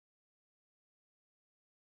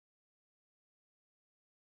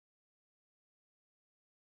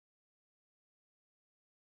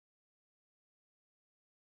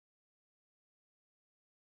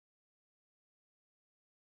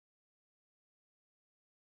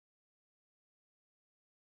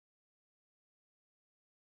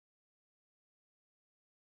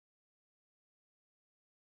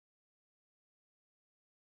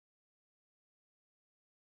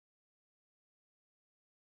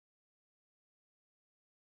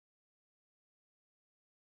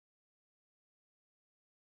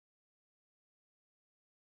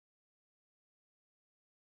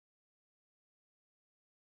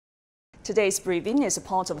Today's briefing is a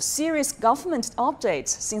part of a series of government updates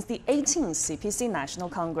since the 18th CPC National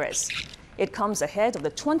Congress. It comes ahead of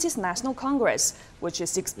the 20th National Congress, which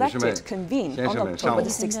is expected to convene on October the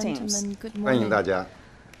 16th. Good morning.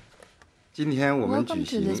 Welcome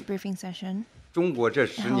to this briefing session held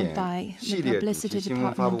by the Publicity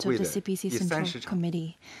Department of the CPC Central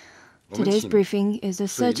Committee. Today's briefing is the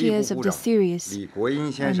 30th of the series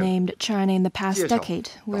named China in the Past Decade.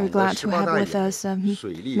 We're glad to have with us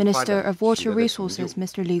Minister of Water Resources,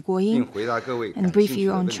 Mr. Li Guoying, and brief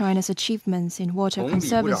you on China's achievements in water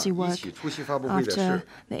conservancy work after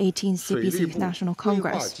the 18th CPC National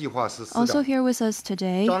Congress. Also here with us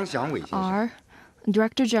today are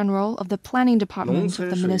Director General of the Planning Department of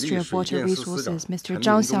the Ministry of Water Resources, Mr.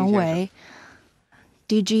 Zhang Xiangwei,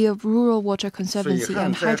 DG of Rural Water Conservancy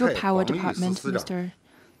and Hydropower Department, Mr.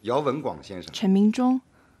 Chen Mingzhong,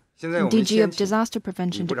 and DG of Disaster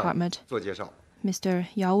Prevention Department, Mr.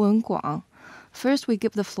 Yao Wenguang. First, we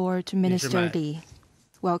give the floor to Minister Li.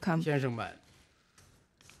 Welcome.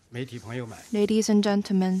 Ladies and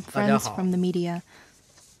gentlemen, friends from the media,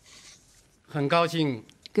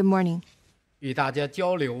 good morning.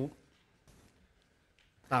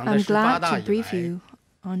 I'm glad to brief you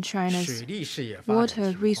on China's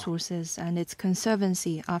water resources and its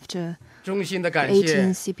conservancy after the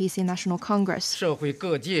 18th CPC National Congress.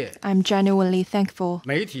 I'm genuinely thankful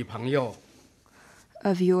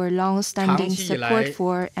of your long-standing support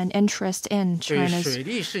for and interest in China's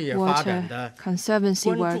water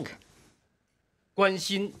conservancy work.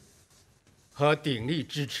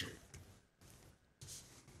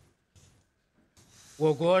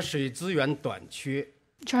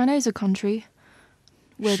 China is a country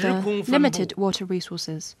with limited water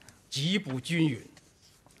resources.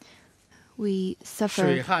 We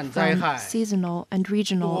suffer from seasonal and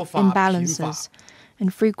regional imbalances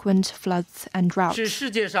and frequent floods and droughts.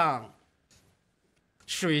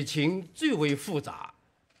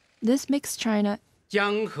 This makes China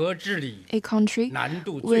a country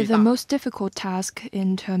with the most difficult task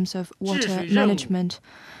in terms of water management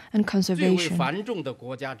and conservation.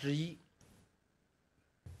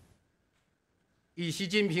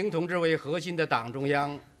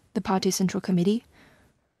 The Party Central Committee,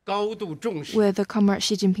 with Comrade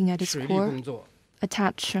Xi Jinping at its core,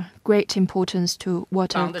 attach great importance to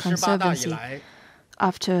water conservancy.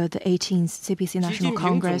 After the 18th CPC National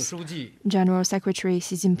Congress, General Secretary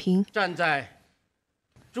Xi Jinping,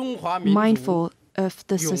 mindful of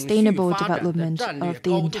the sustainable development of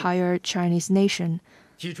the entire Chinese nation,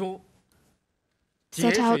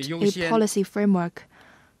 set out a policy framework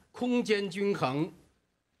that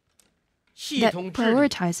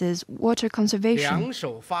prioritizes water conservation,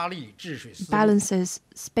 balances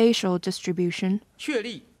spatial distribution,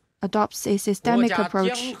 adopts a systemic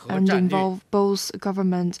approach, and involves both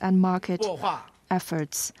government and market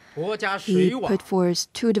efforts. He put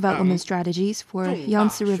forth 2 development strategies for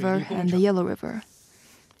Yangtze River and the Yellow River,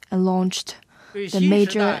 and launched the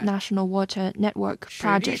major national water network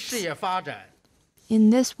projects. In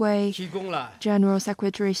this way, General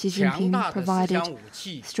Secretary Xi Jinping provided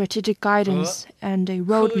strategic guidance and a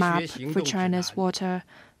roadmap for China's water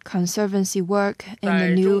conservancy work in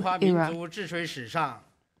the new era.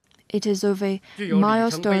 It is of a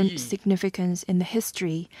milestone significance in the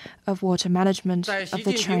history of water management of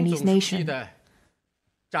the Chinese nation.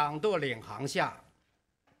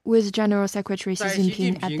 With General Secretary Xi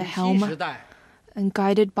Jinping at the helm, and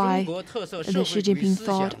guided by the Xi Jinping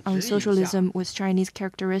thought on socialism with Chinese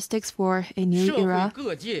characteristics for a new era,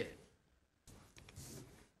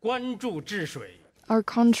 our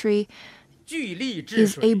country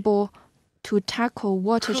is able to tackle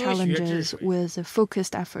water challenges with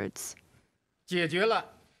focused efforts. We've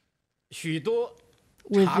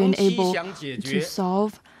been able to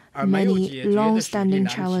solve many long-standing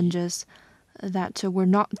challenges that were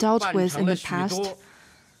not dealt with in the past,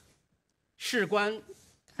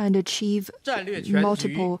 and achieve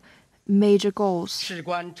multiple major goals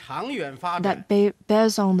that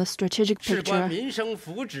bears on the strategic picture,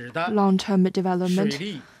 long-term development,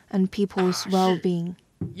 and people's well-being.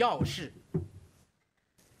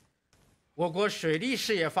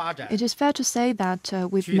 It is fair to say that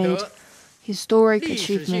we've made historic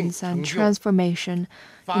achievements and transformation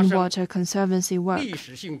in water conservancy work.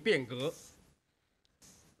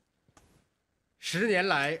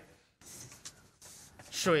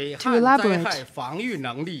 To elaborate,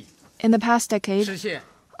 in the past decade,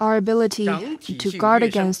 our ability to guard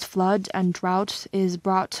against flood and drought is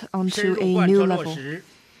brought onto a new level.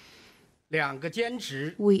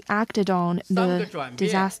 We acted on the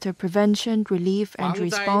disaster prevention, relief, and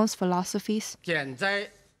response philosophies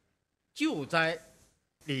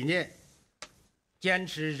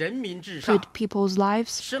put people's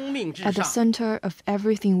lives at the center of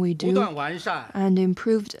everything we do, and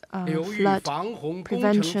improved flood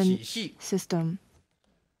prevention system.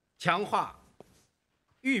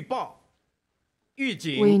 We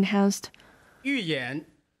enhanced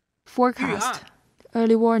forecast,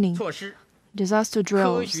 early warning, disaster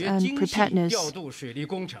drills, and preparedness,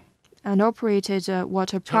 and operated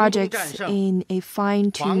water projects in a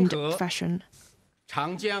fine-tuned fashion.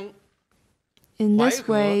 In this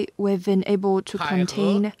way, we've been able to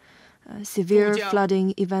contain severe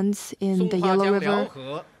flooding events in the Yellow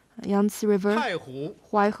River, Yangtze River,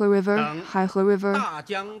 Huaihe River, Haihe River,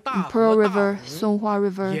 Pearl River, Songhua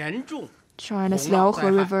River, China's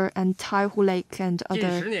Liaohe River, and Taihu Lake, and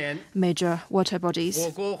other major water bodies.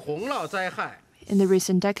 In the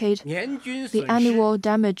recent decade, the annual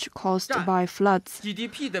damage caused by floods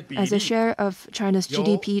as a share of China's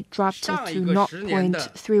GDP dropped to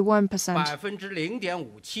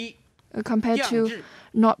 0.31%, compared to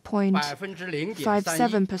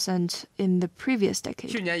 0.57% in the previous decade.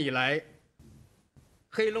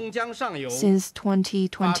 Since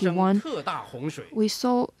 2021, we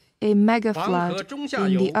saw a mega flood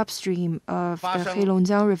in the upstream of the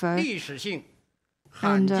Heilongjiang River,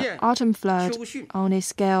 and autumn flood on a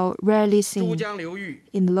scale rarely seen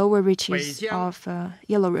in the lower reaches of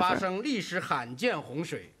Yellow River,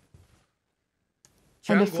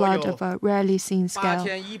 and a flood of a rarely seen scale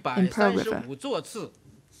in Pearl River.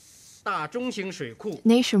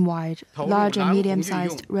 Nationwide, large and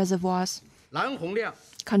medium-sized reservoirs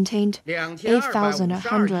contained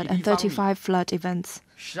 8,135 flood events,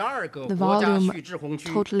 the volume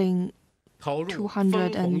totaling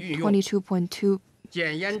 222.2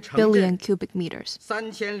 billion cubic meters.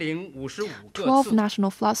 12 national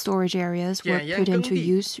flood storage areas were put into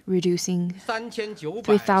use, reducing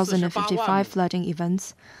 3,055 flooding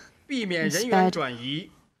events, and spared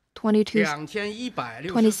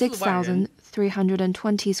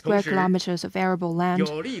 26,320 square kilometers of arable land,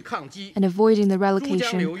 and avoiding the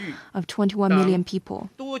relocation of 21 million people.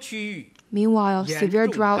 Meanwhile, severe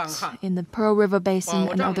droughts in the Pearl River Basin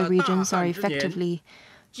and other regions are effectively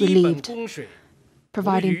relieved,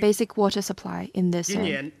 providing basic water supply in this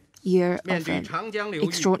year of an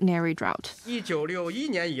extraordinary drought. In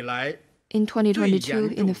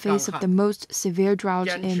 2022, in the face of the most severe drought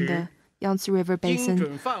in the Yangtze River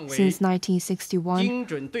Basin since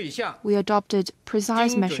 1961, we adopted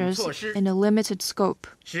precise measures in a limited scope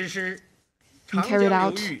and carried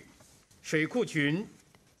out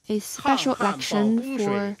a special action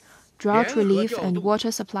for drought relief and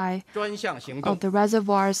water supply of the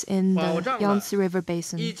reservoirs in the Yangtze River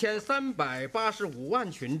Basin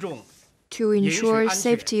to ensure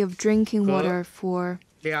safety of drinking water for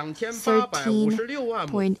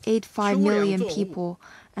 13.85 million people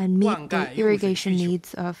and meet the irrigation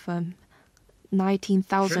needs of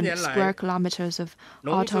 19,000 square kilometers of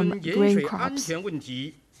autumn grain crops.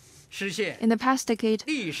 In the past decade,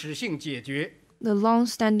 the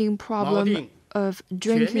long-standing problem of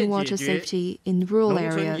drinking water safety in rural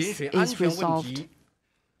areas is resolved.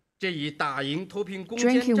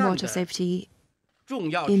 Drinking water safety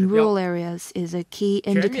in rural areas is a key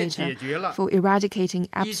indicator for eradicating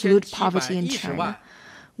absolute poverty in China.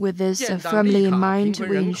 With this firmly in mind,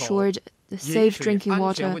 we ensured the safe drinking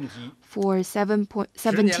water for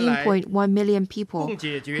 17.1 million people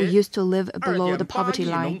who used to live below the poverty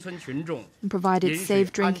line, and provided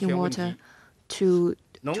safe drinking water to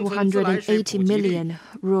 280 million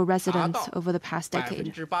rural residents over the past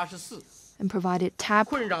decade, and provided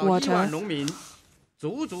tap water in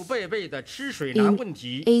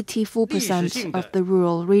 84% of the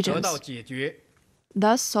rural regions,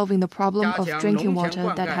 thus solving the problem of drinking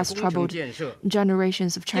water that has troubled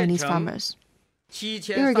generations of Chinese farmers.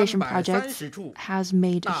 Irrigation projects has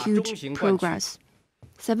made huge progress.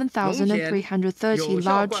 7,330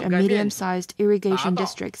 large and medium-sized irrigation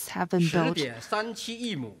districts have been built,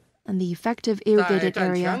 and the effective irrigated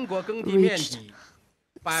area reached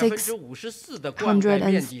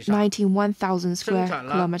 691,000 square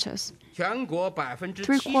kilometers.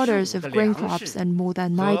 3/4 of grain crops and more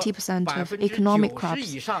than 90% of economic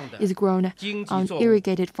crops is grown on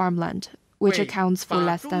irrigated farmland, which accounts for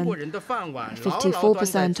less than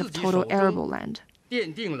 54% of total arable land.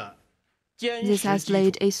 This has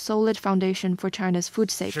laid a solid foundation for China's food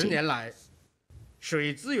safety and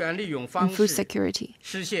food security.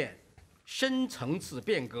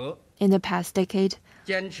 In the past decade,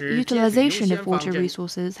 utilization of water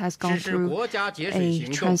resources has gone through a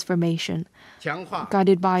transformation.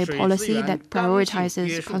 Guided by a policy that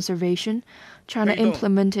prioritizes conservation, China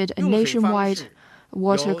implemented a nationwide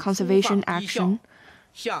water conservation action,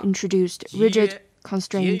 introduced rigid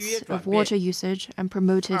constraints of water usage and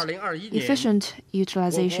promoted efficient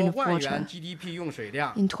utilization of water.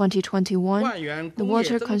 In 2021, the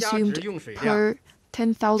water consumed per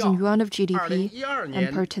 10,000 yuan of GDP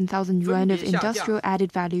and per 10,000 yuan of industrial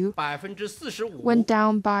added value went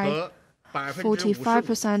down by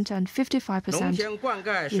 45% and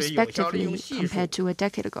 55% respectively compared to a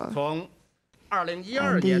decade ago. And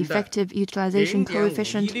the effective utilization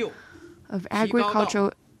coefficient of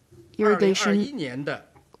agricultural irrigation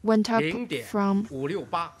went up from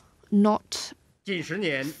 0.516 to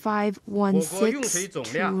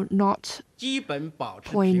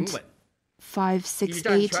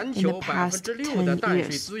 0.568 in the past 10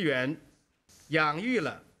 years.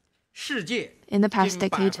 In the past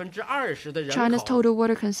decade, China's total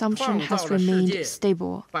water consumption has remained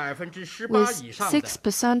stable. With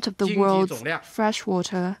 6% of the world's fresh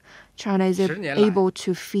water, China is able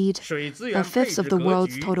to feed a fifth of the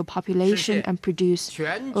world's total population and produce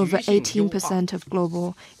over 18% of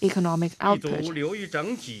global economic output.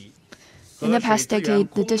 In the past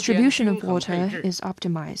decade, the distribution of water is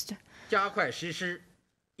optimized.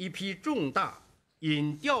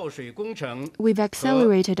 We've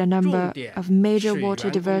accelerated a number of major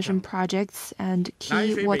water diversion projects and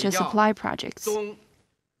key water supply projects.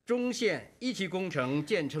 The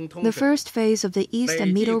first phase of the east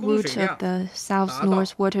and middle route of the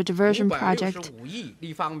South-North Water Diversion Project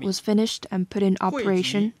was finished and put in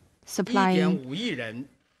operation, supplying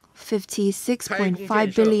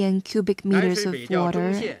 56.5 billion cubic meters of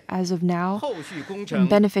water as of now, and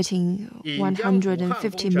benefiting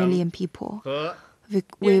 150 million people.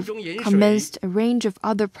 We've commenced a range of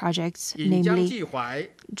other projects, namely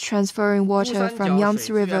transferring water from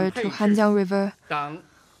Yangtze River to Hanjiang River,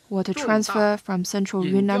 water transfer from central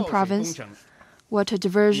Yunnan province, water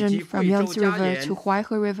diversion from Yangtze River to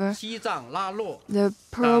Huaihe River, the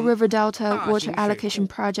Pearl River Delta water allocation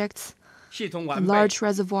projects, large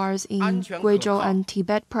reservoirs in Guizhou and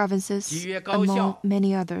Tibet provinces, among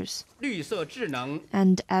many others.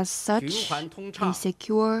 And as such, a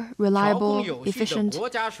secure, reliable, efficient,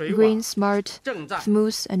 green, smart,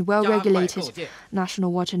 smooth, and well-regulated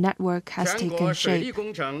national water network has taken shape.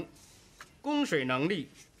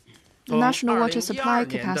 The national water supply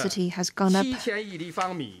capacity has gone up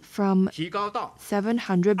from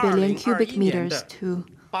 700 billion cubic meters to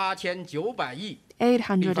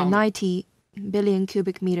 890 billion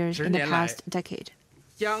cubic meters in the past decade.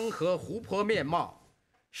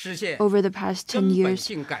 Over the past 10 years,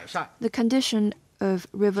 the condition of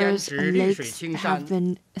rivers and lakes have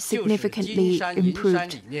been significantly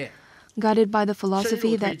improved. Guided by the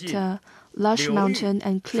philosophy that lush mountain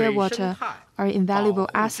and clear water are invaluable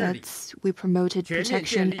assets, we promoted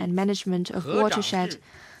protection and management of watershed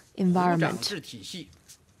environment.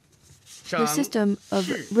 The system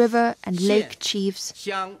of river and lake chiefs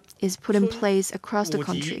is put in place across the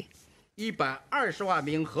country.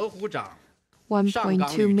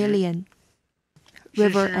 1.2 million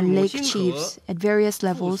river and lake chiefs at various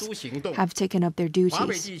levels have taken up their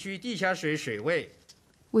duties.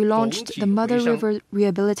 We launched the Mother River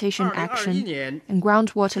Rehabilitation Action, and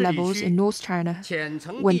groundwater levels in North China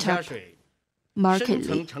went up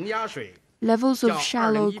markedly. Levels of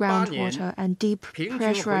shallow groundwater and deep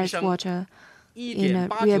pressurized water in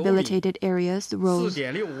rehabilitated areas rose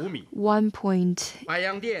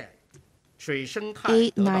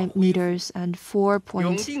 1.89 meters and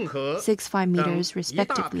 4.65 meters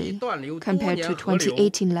respectively compared to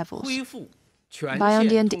 2018 levels.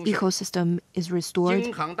 Bayangdian ecosystem is restored.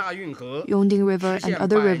 Yongding River and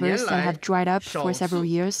other rivers that have dried up for several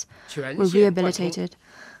years were rehabilitated.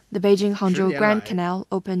 The Beijing-Hangzhou Grand Canal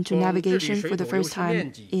opened to navigation for the first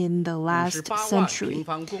time in the last century.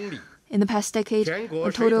 In the past decade,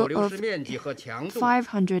 a total of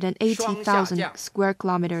 580,000 square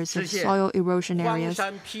kilometers of soil erosion areas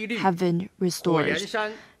have been restored,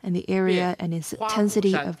 and the area and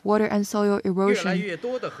intensity of water and soil erosion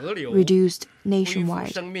reduced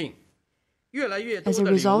nationwide. As a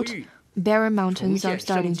result, barren mountains are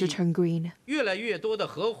starting to turn green.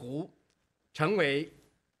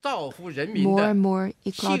 More and more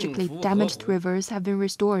ecologically damaged rivers have been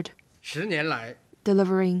restored,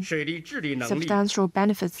 delivering substantial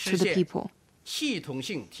benefits to the people.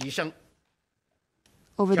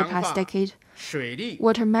 Over the past decade,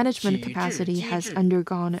 water management capacity has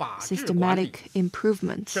undergone systematic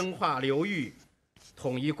improvements.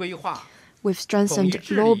 We've strengthened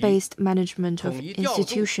law-based management of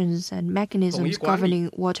institutions and mechanisms governing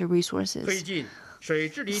water resources,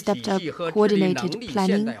 stepped up coordinated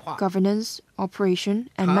planning, governance,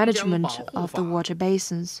 operation, and management of the water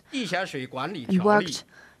basins, and worked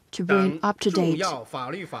to bring up to date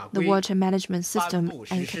the water management system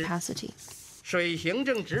and capacity.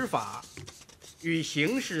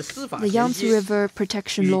 The Yangtze River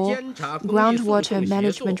Protection Law, groundwater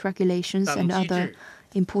management regulations, and other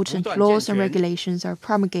important laws and regulations are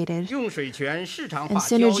promulgated, and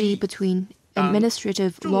synergy between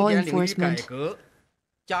administrative law enforcement,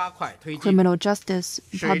 criminal justice,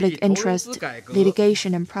 public interest,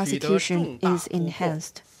 litigation, and prosecution is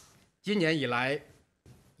enhanced. In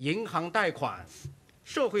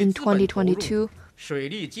 2022,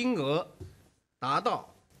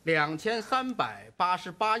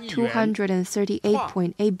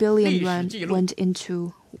 238.8 billion yuan went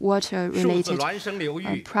into water-related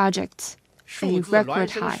projects, a record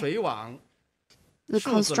high. The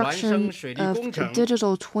construction of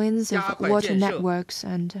digital twins of water networks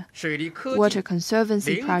and water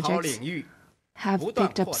conservancy projects have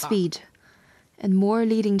picked up speed, and more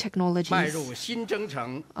leading technologies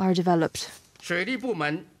are developed.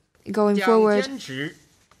 Going forward,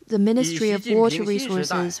 the Ministry of Water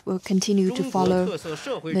Resources will continue to follow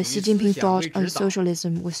the Xi Jinping thought on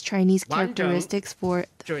socialism with Chinese characteristics for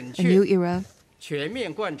a new era,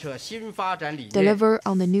 deliver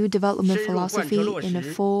on the new development philosophy in a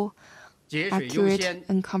full, accurate,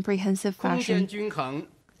 and comprehensive fashion,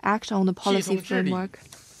 act on the policy framework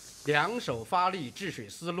that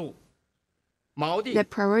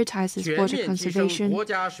prioritizes water conservation,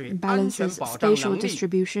 balances spatial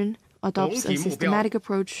distribution, adopts a systematic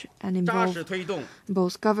approach, and involves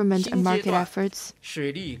both government and market efforts.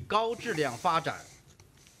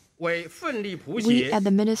 We at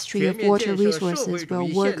the Ministry of Water Resources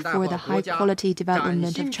will work for the high-quality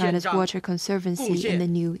development of China's water conservancy in the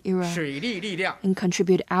new era and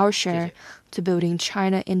contribute our share to building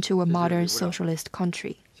China into a modern socialist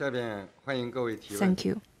country. Thank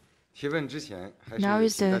you. Now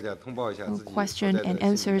is the question and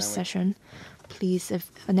answer session. Please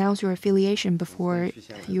announce your affiliation before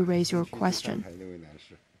you raise your question.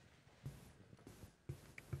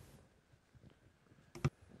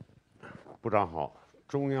 部长好，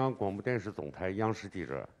中央广播电视总台央视记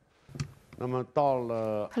者。那么到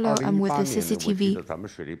了2018年，我记得咱们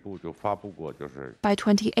水利部就发布过，就是那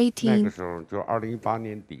个时候就2018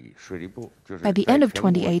年底，水利部就是在全国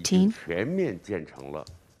已经全面建成了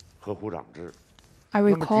河湖长制。 I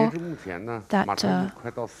recall that a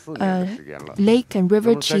lake and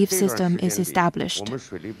river chief system is established.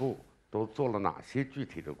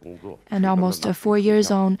 And almost 4 years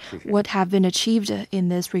on, what have been achieved in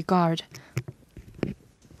this regard?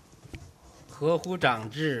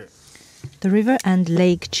 The river and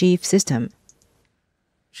lake chief system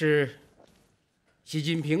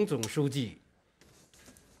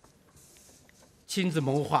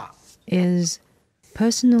is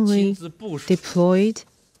personally deployed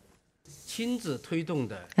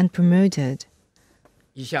and promoted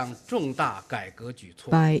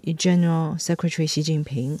by General Secretary Xi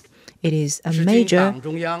Jinping. It is a major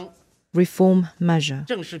reform measure.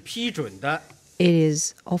 It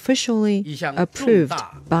is officially approved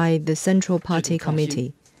by the Central Party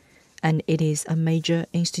Committee, and it is a major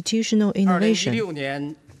institutional innovation.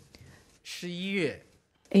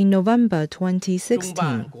 In November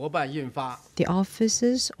 2016, the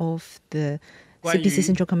officers of the CPC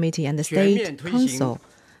Central Committee and the State Council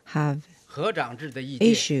have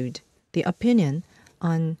issued the opinion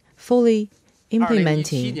on fully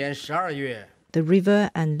implementing the river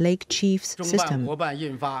and lake chiefs system.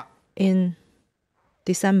 In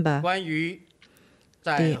December,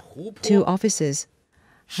 the two officers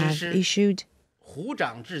have issued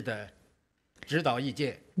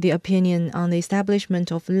the opinion on the establishment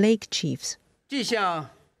of lake chiefs.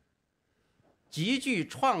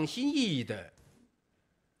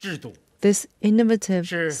 This innovative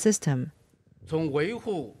system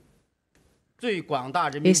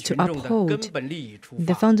is to uphold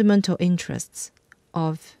the fundamental interests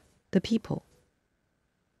of the people.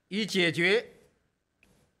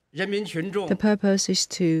 The purpose is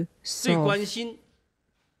to solve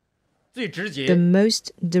the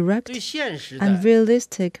most direct and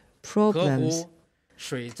realistic problems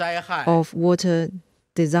of water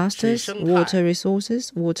disasters, water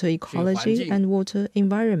resources, water ecology, and water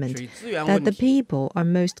environment that the people are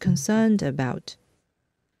most concerned about.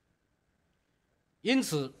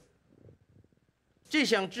 So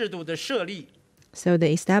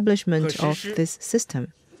the establishment of this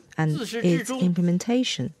system and its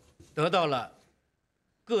implementation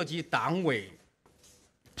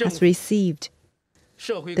has received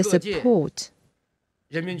the support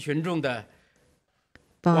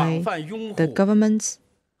by the governments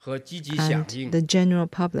and the general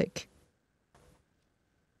public.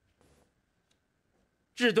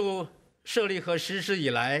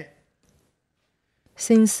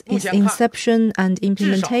 Since its inception and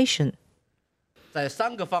implementation,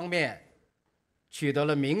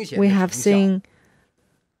 we have seen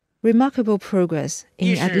remarkable progress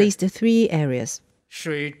in at least 3 areas.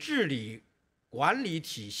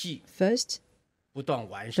 First,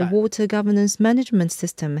 the water governance management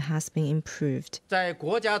system has been improved. At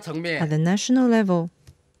the national level,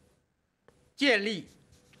 the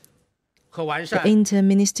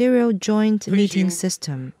interministerial joint meeting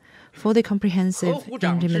system for the comprehensive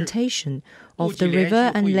implementation of the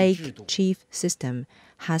river and lake chief system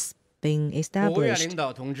has been established.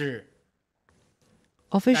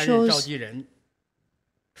 Officials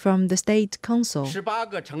from the State Council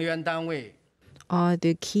are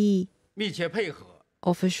the key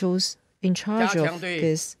officials in charge of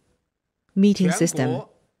this meeting system.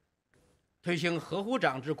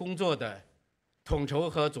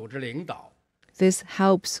 This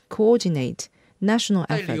helps coordinate national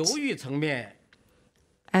efforts.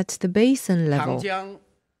 At the basin level,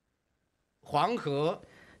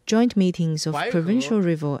 joint meetings of provincial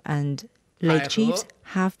river and lake chiefs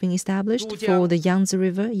have been established for the Yangtze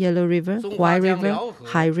River, Yellow River, Huai River,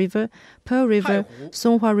 Hai River, Pearl River,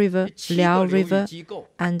 Songhua River, Liao River,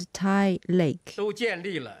 and Tai Lake.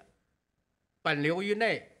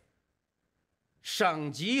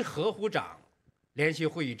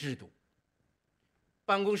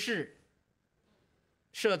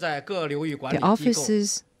 The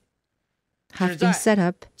offices have been set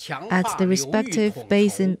up at the respective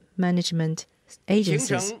basin management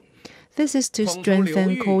agencies. This is to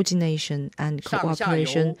strengthen coordination and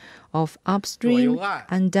cooperation of upstream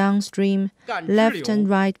and downstream, left and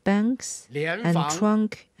right banks, and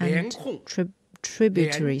trunk and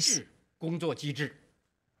tributaries.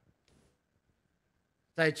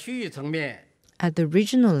 At the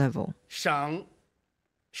regional level,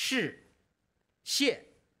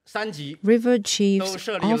 river chiefs'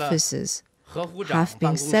 offices have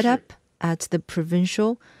been set up at the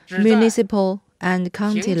provincial, municipal, and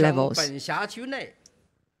county levels.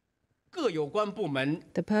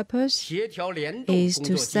 The purpose is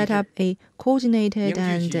to set up a coordinated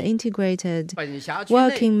and integrated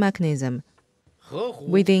working mechanism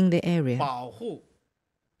within the area.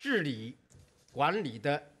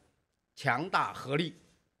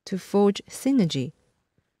 To forge synergy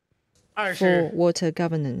for water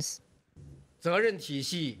governance.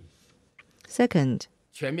 Second,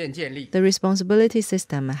 the responsibility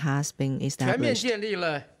system has been established.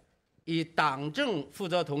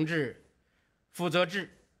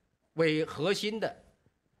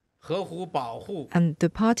 And the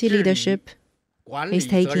party leadership is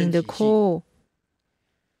taking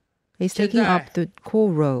up the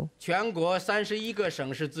core role.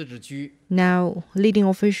 Now, leading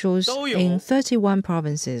officials in 31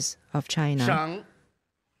 provinces of China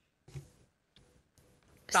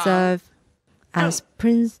serve as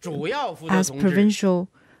provincial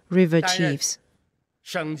river chiefs.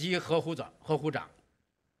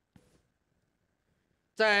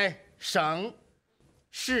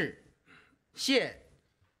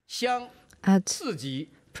 At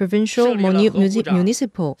provincial,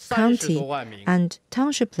 municipal, county, and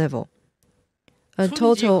township level, a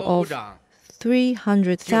total of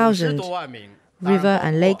 300,000 river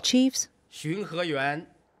and lake chiefs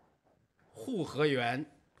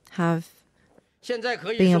have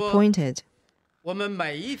been appointed,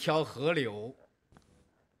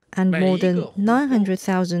 and more than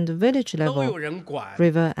 900,000 village level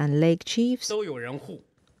river and lake chiefs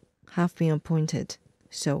have been appointed.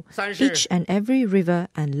 So each and every river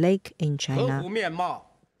and lake in China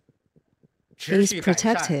is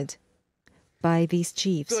protected by these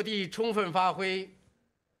chiefs.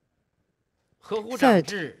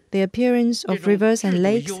 Third, the appearance of rivers and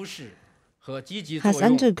lakes has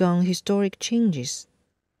undergone historic changes.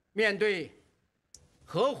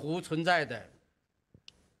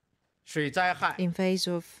 In face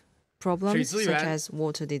of problems such as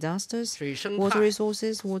water disasters, water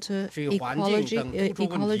resources, water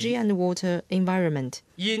ecology, and water environment,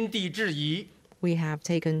 we have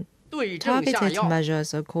taken targeted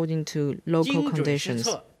measures according to local conditions.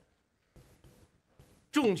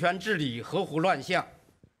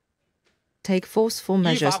 Take forceful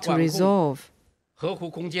measures to resolve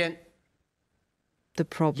the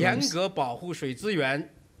problems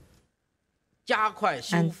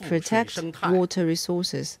and protect water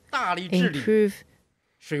resources, improve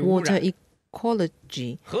water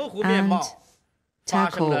ecology, and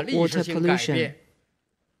tackle water pollution.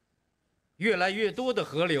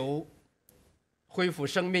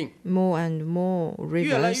 More and more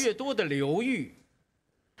rivers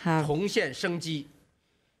have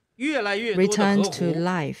returned to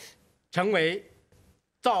life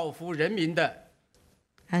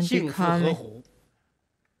and become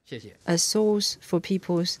a source for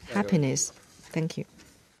people's happiness. Thank you.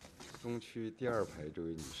 中区第2排这位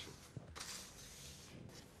女士。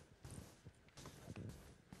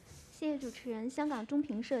谢谢主持人。香港中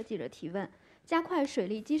评社记者提问：加快水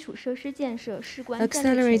利基础设施建设事关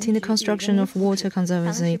Accelerating the construction of water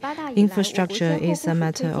conservancy infrastructure is a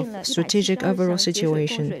matter of strategic overall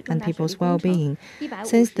situation and people's well-being.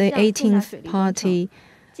 Since the 18th Party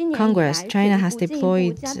Congress, China has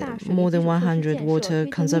deployed more than 100 water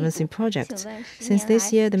conservancy projects. Since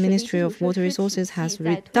this year, the Ministry of Water Resources has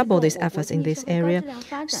redoubled its efforts in this area.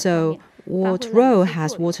 So, what role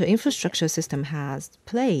has water infrastructure system has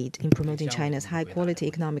played in promoting China's high-quality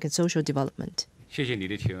economic and social development? Thank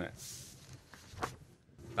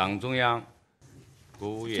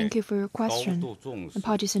you for your question. The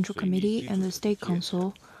Party Central Committee and the State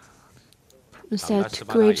Council set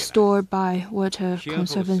great store by water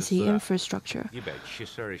conservancy infrastructure.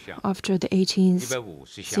 After the 18th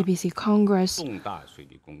CPC Congress,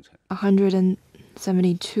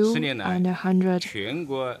 172 and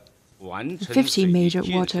 150 major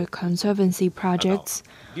water conservancy projects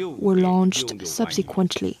were launched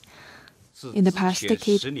subsequently. In the past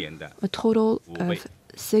decade, a total of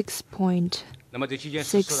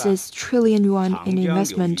 6.66 trillion yuan in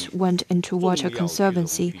investment went into water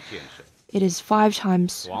conservancy. It is 5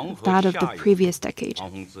 times that of the previous decade.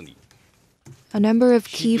 A number of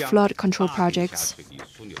key flood control projects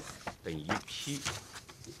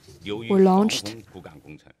were launched,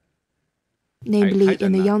 namely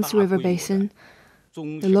in the Yangtze River Basin,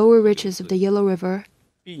 the lower reaches of the Yellow River,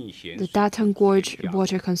 the Datang Gorge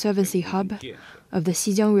Water Conservancy Hub of the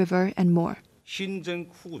Xijiang River, and more.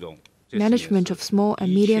 Management of small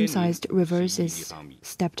and medium-sized rivers is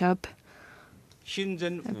stepped up.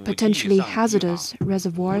 Potentially hazardous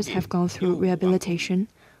reservoirs have gone through rehabilitation,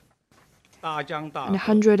 and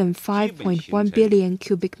 105.1 billion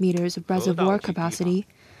cubic meters of reservoir capacity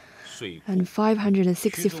and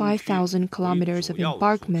 565,000 kilometers of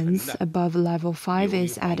embankments above level 5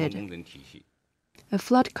 is added. A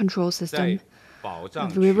flood control system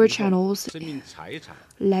of river channels,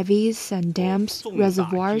 levees and dams,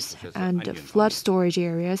 reservoirs, and flood storage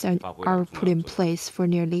areas are put in place for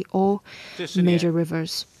nearly all major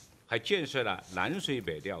rivers,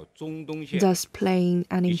 thus playing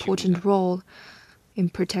an important role in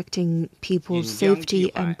protecting people's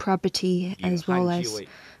safety and property as well as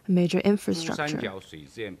major infrastructure.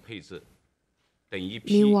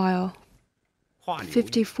 Meanwhile,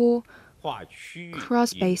 54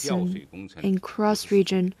 cross-basin and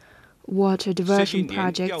cross-region water diversion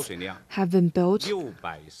projects have been built,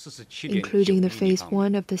 including the Phase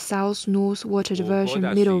 1 of the South-North Water Diversion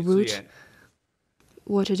Middle Route,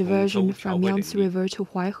 water diversion from Yangtze River to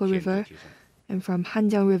Huaihe River, and from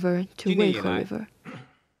Hanjiang River to Weihe River.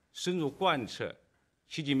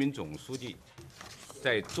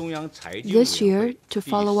 This year, to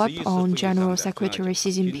follow up on General Secretary Xi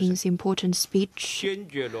Jinping's important speech at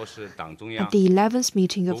the 11th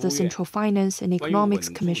meeting of the Central Finance and Economics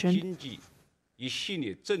Commission,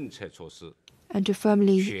 and to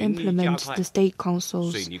firmly implement the State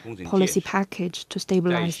Council's policy package to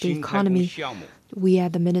stabilize the economy, we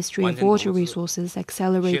at the Ministry of Water Resources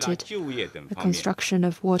accelerated the construction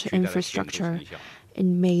of water infrastructure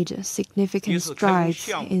and made significant strides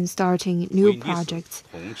in starting new projects,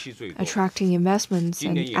 attracting investments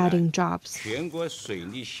and adding jobs.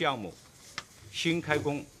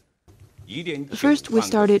 First, we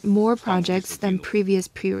started more projects than previous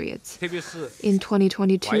periods. In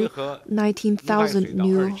 2022, 19,000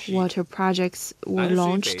 new water projects were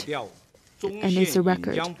launched, and it's a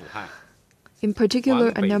record. In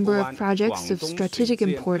particular, a number of projects of strategic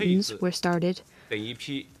importance were started,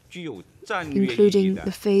 including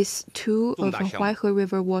the Phase 2 of the Huaihe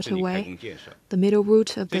River Waterway, the middle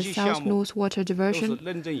route of the South-North Water Diversion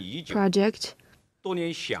Project,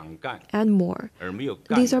 and more.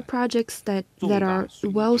 These are projects that are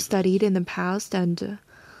well studied in the past and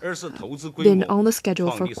been on the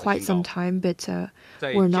schedule for quite some time, but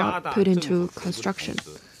were not put into construction.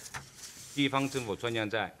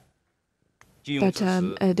 But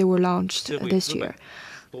they were launched this year.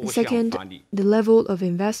 Second, the level of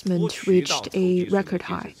investment reached a record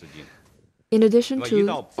high. In addition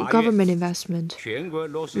to government investment,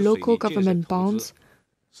 local government bonds,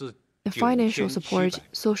 financial support,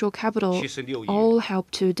 social capital all help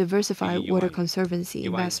to diversify water conservancy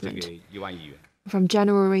investment. From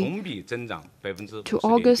January to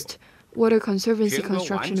August, water conservancy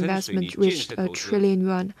construction investment reached 1 trillion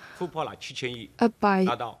yuan, up by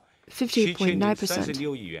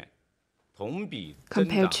 50.9%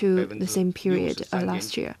 compared to the same period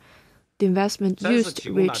last year. The investment used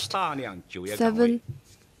reached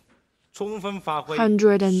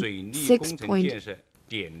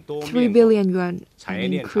 706.3 billion yuan,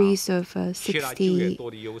 an increase of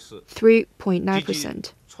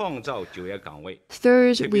 63.9%.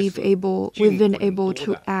 Third, we've been able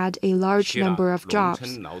to add a large number of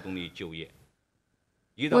jobs.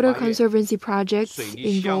 Water conservancy projects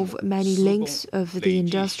involve many links of the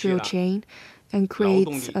industrial chain and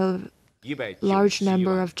creates a large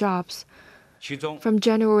number of jobs. From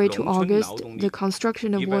January to August, the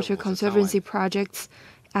construction of water conservancy projects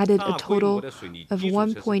added a total of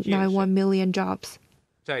 1.91 million jobs.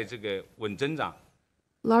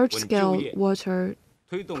 Large-scale water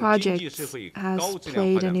projects has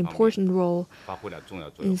played an important role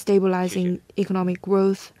in stabilizing economic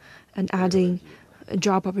growth and adding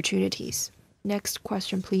job opportunities. Next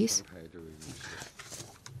question, please.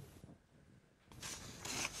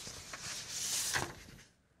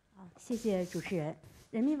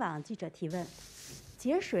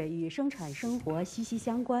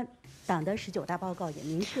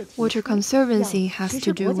 Water conservancy has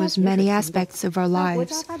to do with many aspects of our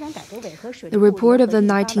lives. The report of the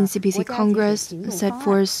 19th CPC Congress set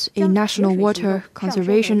forth a national water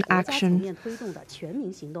conservation action,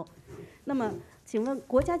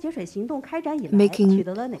 making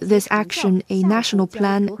this action a national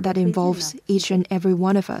plan that involves each and every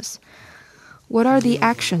one of us. What are the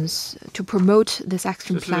actions to promote this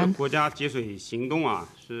action plan? Thank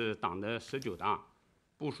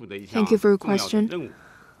you for your question.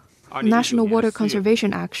 National Water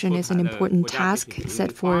Conservation Action is an important task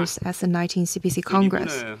set forth as the 19th CPC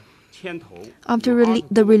Congress. After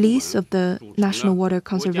the release of the National Water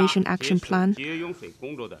Conservation Action Plan,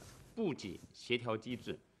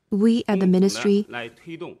 we at the Ministry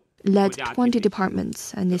led 20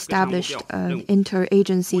 departments and established an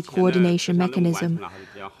interagency coordination mechanism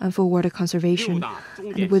for water conservation,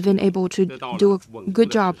 and we've been able to do a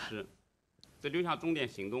good job.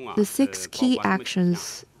 The 6 key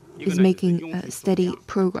actions is making steady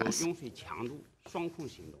progress.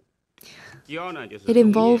 It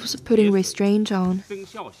involves putting restraint on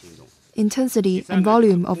intensity and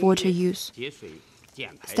volume of water use,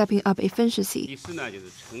 stepping up efficiency,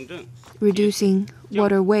 reducing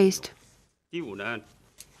water waste, and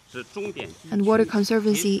water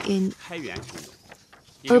conservancy in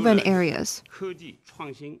urban areas,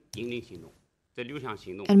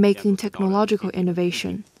 and making technological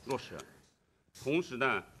innovation.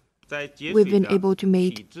 We've been able to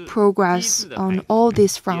make progress on all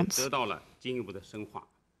these fronts.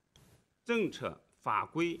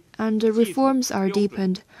 And reforms are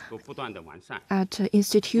deepened at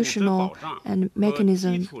institutional and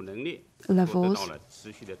mechanism levels.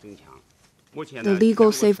 The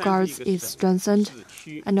legal safeguards is strengthened,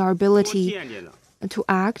 and our ability to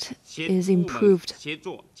act is improved.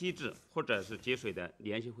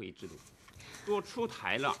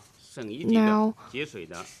 Now,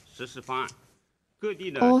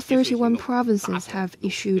 all 31 provinces have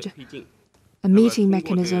issued a meeting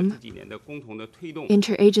mechanism,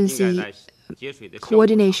 interagency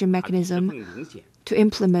coordination mechanism to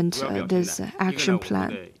implement this action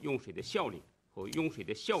plan.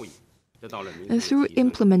 And through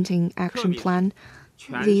implementing action plan,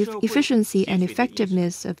 the efficiency and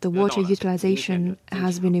effectiveness of the water utilization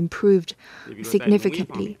has been improved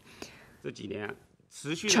significantly.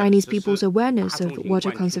 Chinese people's awareness of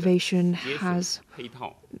water conservation has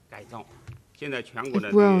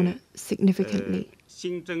grown significantly.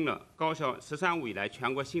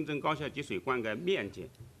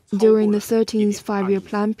 During the 13th five-year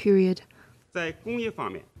plan period,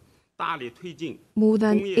 more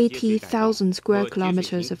than 80,000 square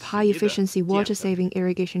kilometers of high-efficiency water-saving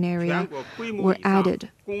irrigation area were added.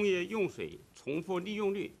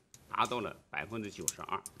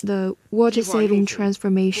 The water-saving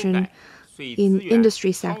transformation in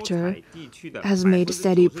industry sector has made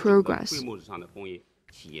steady progress.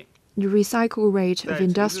 The recycle rate of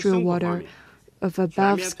industrial water of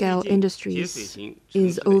above-scale industries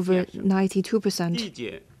is over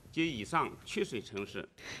 92%.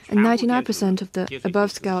 And 99% of the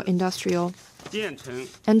above-scale industrial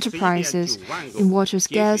enterprises in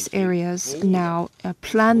water-scarce areas now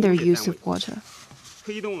plan their use of water.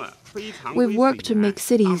 We've worked to make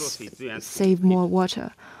cities save more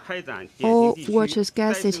water. All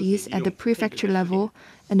water-scarce cities at the prefecture level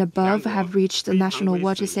and above have reached the national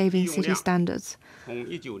water-saving city standards.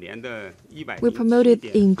 We promoted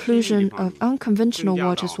the inclusion of unconventional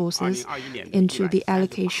water sources into the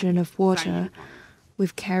allocation of water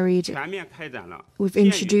We've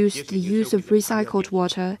introduced the use of recycled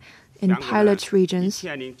water in pilot regions.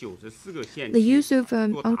 The use of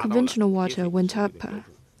unconventional water went up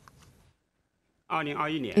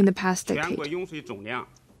in the past decade.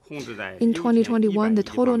 In 2021, the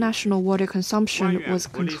total national water consumption was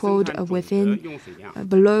controlled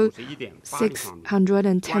below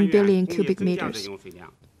 610 billion cubic meters.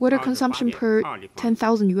 Water consumption per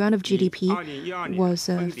 10,000 yuan of GDP was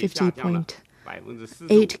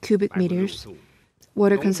 50.8 cubic meters.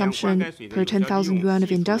 Water consumption per 10,000 yuan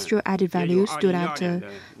of industrial added value stood at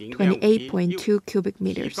 28.2 cubic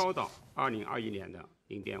meters.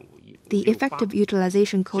 The effective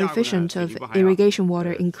utilization coefficient of irrigation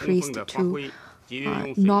water increased to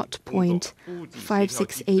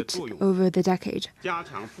 0.568 over the decade.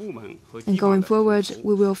 And going forward,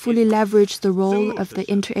 we will fully leverage the role of the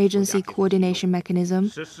interagency coordination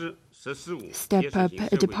mechanism, step up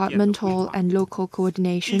departmental and local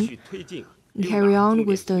coordination, carry on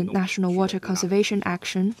with the national water conservation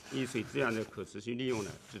action,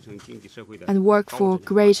 and work for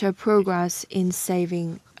greater progress in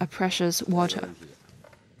saving precious water.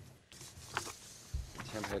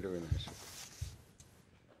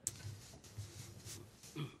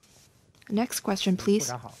 Next question,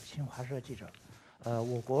 please.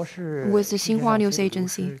 With the Xinhua News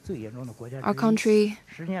Agency, our country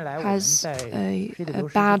has a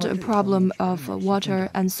bad problem of water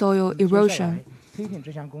and soil erosion.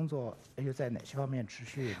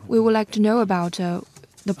 We would like to know about the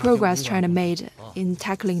progress China made in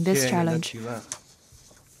tackling this challenge.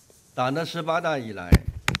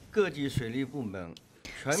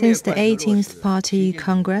 Since the 18th Party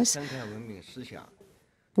Congress,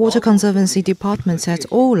 Water Conservancy departments at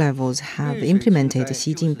all levels have implemented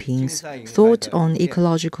Xi Jinping's thought on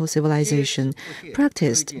ecological civilization,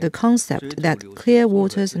 practiced the concept that clear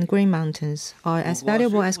waters and green mountains are as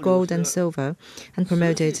valuable as gold and silver, and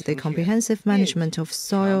promoted the comprehensive management of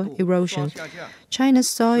soil erosion. China's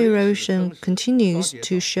soil erosion continues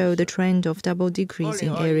to show the trend of double decrease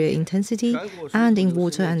in area intensity and in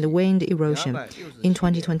water and wind erosion. In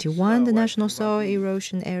 2021, the national soil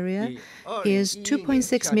erosion area is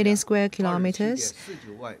 2.6 million square kilometers,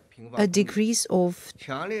 a decrease of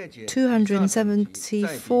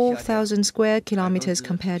 274,000 square kilometers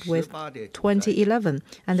compared with 2011,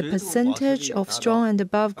 and the percentage of strong and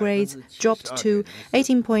above grades dropped to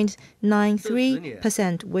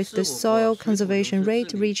 18.93%, with the soil conservation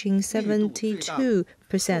rate reaching 72%.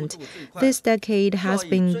 This decade has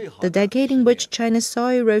been the decade in which China's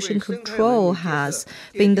soil erosion control has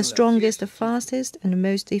been the strongest, fastest, and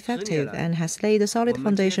most effective, and has laid a solid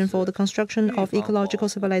foundation for the construction of ecological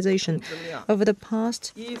civilization. Over the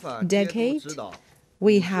past decade,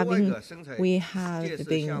 we have been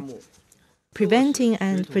preventing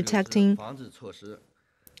and protecting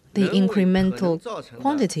the incremental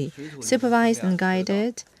quantity, supervised and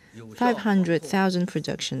guided 500,000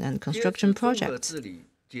 production and construction projects.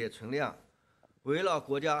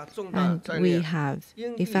 And we have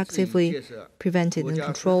effectively prevented and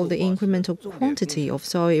controlled the incremental quantity of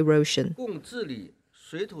soil erosion.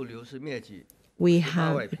 We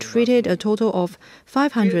have treated a total of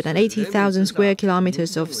 580,000 square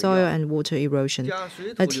kilometers of soil and water erosion.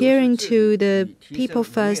 Adhering to the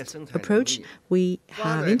people-first approach, we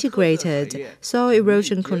have integrated soil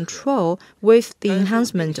erosion control with the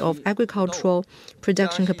enhancement of agricultural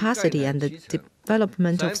production capacity and the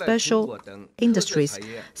development of special industries.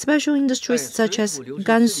 Special industries such as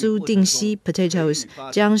Gansu Dingxi potatoes,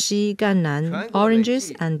 Jiangxi Gannan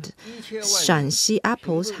oranges, and Shanxi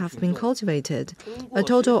apples have been cultivated. A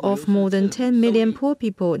total of more than 10 million poor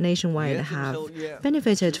people nationwide have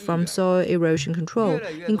benefited from soil erosion control,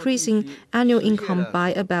 increasing annual income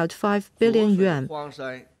by about 5 billion yuan.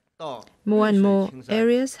 More and more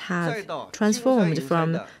areas have transformed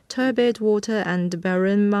from turbid water and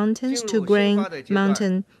barren mountains to green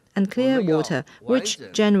mountain and clear water, which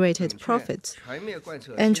generated profits.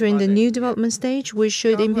 Entering the new development stage, we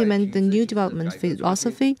should implement the new development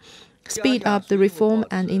philosophy, speed up the reform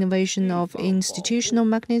and innovation of institutional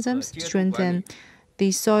mechanisms, strengthen the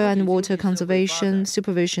soil and water conservation,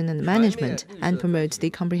 supervision and management, and promote the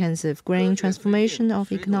comprehensive green transformation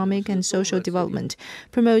of economic and social development,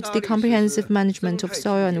 promote the comprehensive management of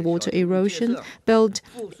soil and water erosion, build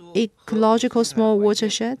ecological small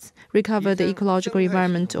watersheds, recover the ecological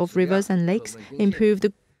environment of rivers and lakes, improve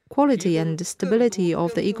the quality and stability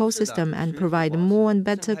of the ecosystem, and provide more and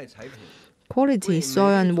better quality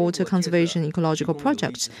soil and water conservation ecological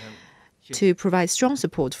projects to provide strong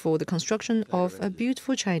support for the construction of a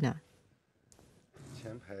beautiful China.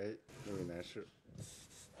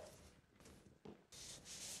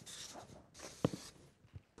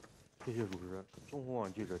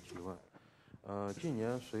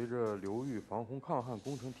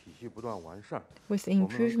 With the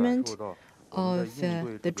improvement of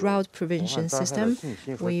the drought prevention system,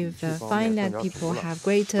 we've find that people have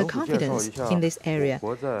greater confidence in this area.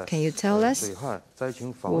 Can you tell us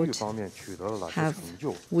what have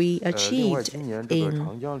we achieved in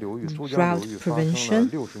drought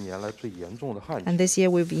prevention? And this year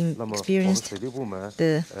we've experienced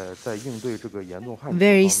the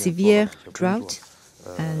very severe drought.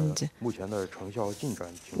 And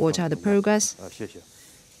what are the progress?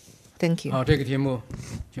 Thank you. 好，这个题目，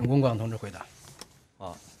请龚广同志回答。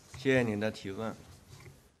好，谢谢您的提问。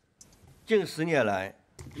近10年来，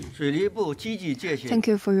水利部积极践行 Thank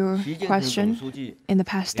you for your 习近平总 question. 书记 In the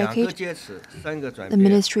past 2个 decade, 坚持3个转 the 变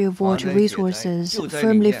Ministry of Water Resources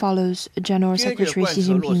firmly follows General Secretary Xi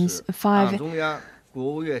Jinping's 5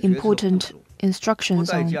 important instructions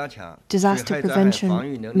on disaster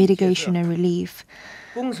prevention, mitigation, and relief.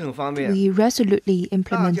 We resolutely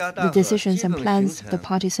implement the decisions and plans of the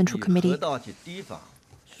Party Central Committee.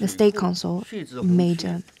 The State Council made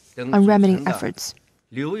unremitting efforts.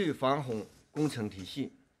 In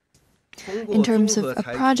terms of a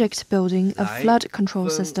project building, a flood control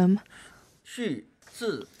system,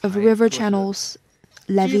 of river channels,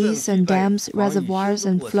 levees and dams, reservoirs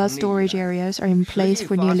and flood storage areas are in place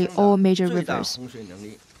for nearly all major rivers.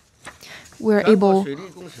 We're able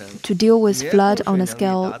to deal with flood on a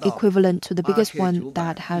scale equivalent to the biggest one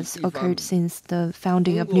that has occurred since the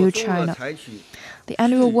founding of New China. The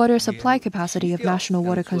annual water supply capacity of national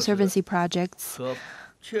water conservancy projects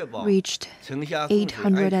reached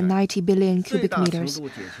 890 billion cubic meters.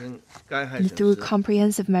 And through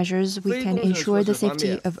comprehensive measures, we can ensure the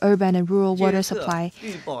safety of urban and rural water supply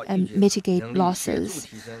and mitigate losses.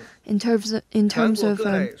 In terms of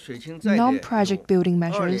non-project building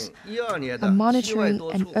measures, monitoring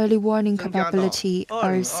and early warning capability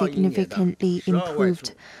are significantly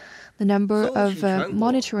improved. The number of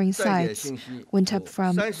monitoring sites went up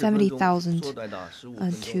from 70,000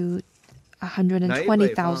 to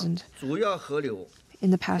 120,000 in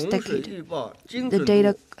the past decade. The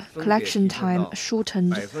data collection time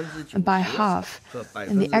shortened by half,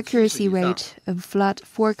 and the accuracy rate of flood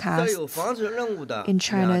forecasts in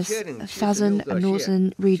China's southern and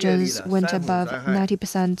northern regions went above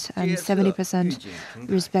 90% and 70%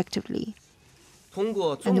 respectively.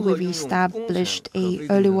 And we've established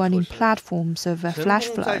early warning platforms of flash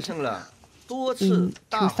flood in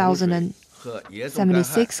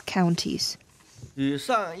 2076 counties.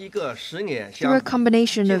 Through a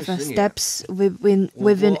combination of steps, we've been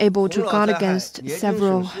able to guard against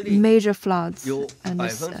several major floods and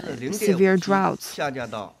severe droughts.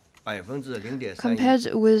 Compared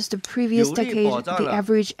with the previous decade, the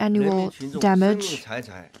average annual damage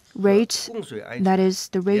rate, that is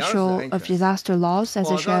the ratio of disaster loss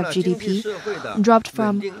as a share of GDP, dropped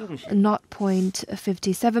from 0.57% to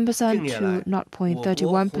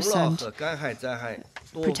 0.31%,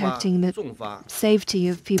 protecting the safety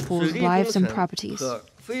of people's lives and properties.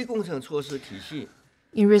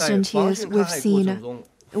 In recent years, we've seen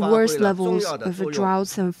worse levels of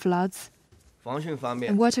droughts and floods,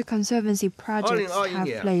 and water conservancy projects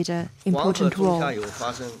have played an important role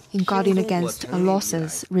in guarding against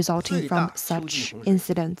losses resulting from such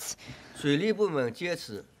incidents.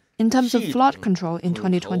 In terms of flood control in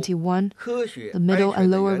 2021, the middle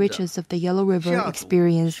and lower reaches of the Yellow River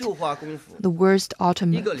experienced the worst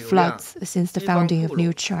autumn floods since the founding of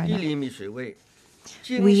New China.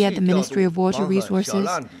 We at the Ministry of Water Resources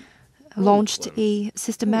launched a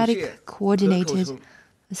systematic, coordinated,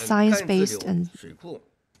 science-based and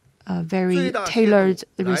very tailored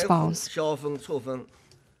response.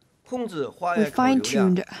 We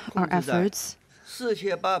fine-tuned our efforts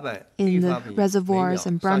in the reservoirs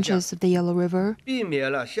and branches of the Yellow River to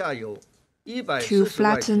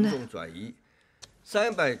flatten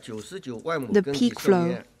the peak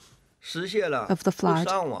flow of the flood.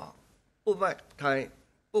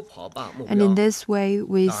 And in this way,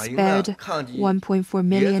 we spared 1.4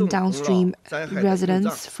 million downstream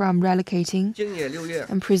residents from relocating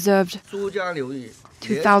and preserved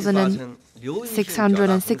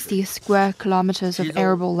 2,660 square kilometers of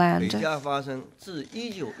arable land.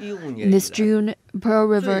 In this June, Pearl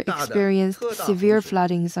River experienced severe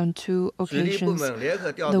floodings on 2 occasions.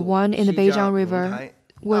 The one in the Beijing River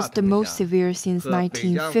was the most severe since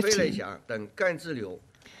 1950.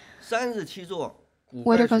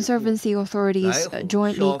 Water conservancy authorities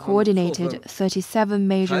jointly coordinated 37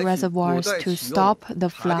 major reservoirs to stop the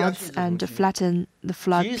floods and flatten the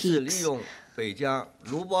flood peaks.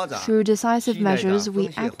 Through decisive measures, we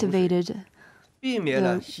activated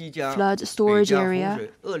the flood storage area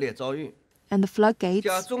and the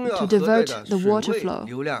floodgates to divert the water flow.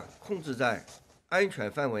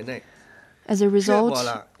 As a result,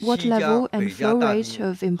 water level and flow rate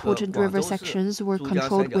of important river sections were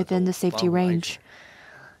controlled within the safety range.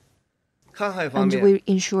 And we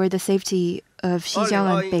ensure the safety of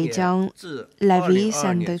Xijiang and Beijiang levees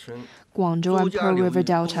and the Guangzhou and Pearl River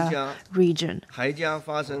Delta region.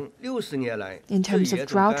 In terms of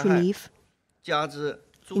drought relief,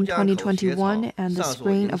 in 2021 and the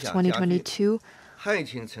spring of 2022,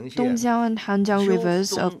 Dongjiang and Hanjiang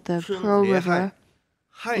rivers of the Pearl River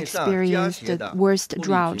experienced the worst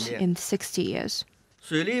drought in 60 years.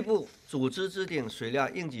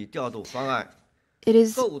 It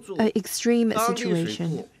is an extreme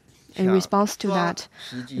situation. In response to that,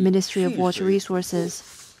 the Ministry of Water Resources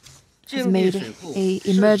has made an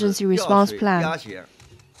emergency response plan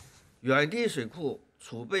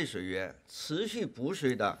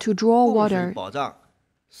to draw water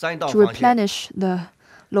to replenish the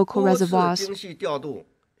local reservoirs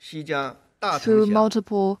through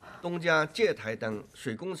multiple and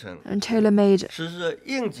tailor-made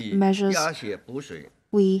measures.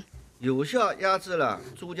 We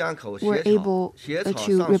were able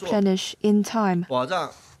to replenish in time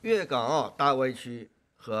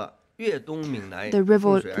the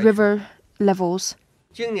river levels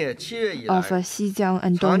of Xijiang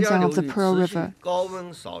and Dongjiang of the Pearl River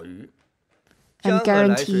and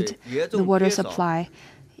guaranteed the water supply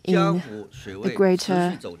in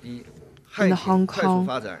the Hong Kong,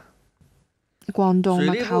 Guangdong,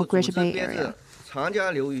 Macau, Greater Bay Area.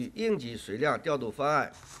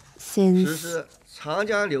 Since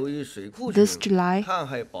this July,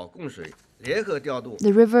 the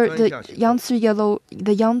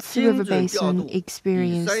Yangtze River Basin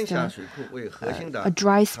experienced a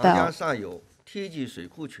dry spell.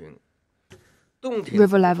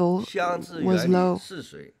 River level was low.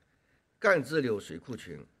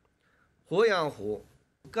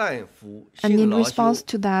 And in response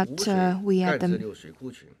to that, we at the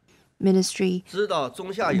ministry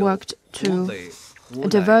worked to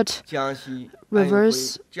divert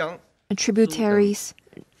rivers and tributaries,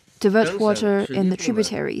 divert water in the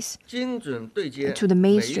tributaries to the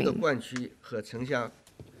mainstream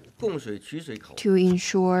to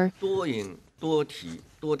ensure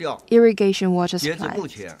irrigation water supply.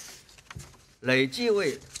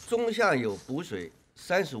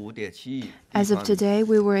 As of today,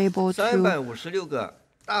 we were able to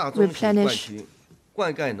replenish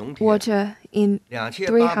water in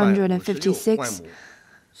 356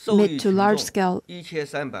 mid to large-scale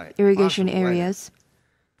irrigation areas,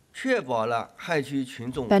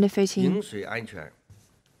 benefiting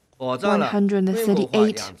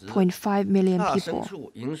 138.5 million people.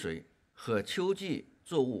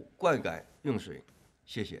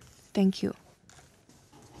 Thank you.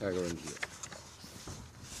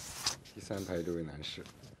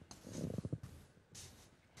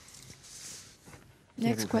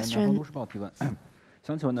 Next question.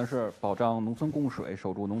 想请问的是，保障农村供水，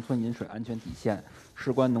守住农村饮水安全底线，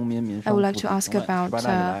事关农民民生。I would like to ask about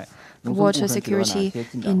water security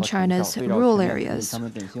in China's rural areas.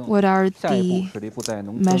 What are the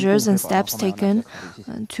measures and steps taken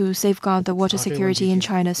to safeguard the water security in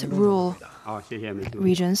China's rural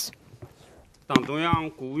regions?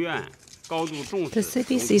 The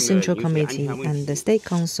CPC Central Committee and the State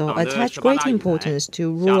Council attach great importance to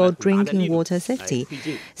rural drinking water safety.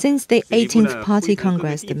 Since the 18th Party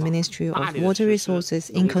Congress, the Ministry of Water Resources,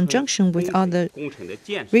 in conjunction with other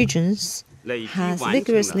regions, has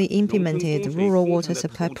vigorously implemented rural water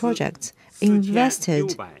supply projects,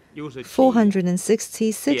 invested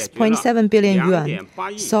 466.7 billion yuan,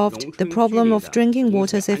 solved the problem of drinking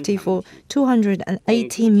water safety for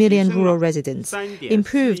 280 million rural residents,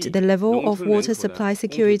 improved the level of water supply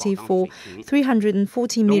security for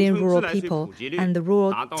 340 million rural people, and the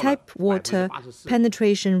rural tap water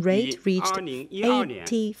penetration rate reached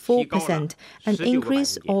 84%, an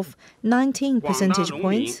increase of 19 percentage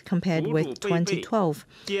points compared with 2012.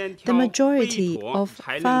 The majority of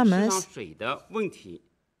farmers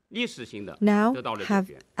now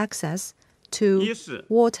have access to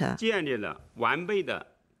water.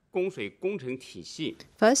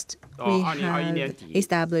 First, we have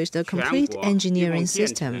established a complete engineering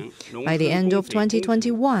system. By the end of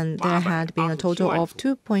 2021, there had been a total of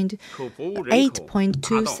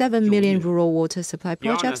 8.27 million rural water supply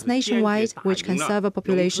projects nationwide, which can serve a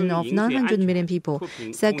population of 900 million people.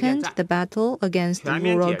 Second, the battle against the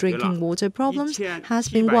rural drinking water problems has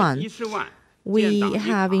been won. We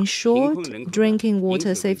have ensured drinking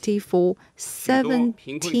water safety for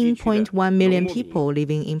 17.1 million people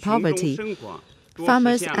living in poverty.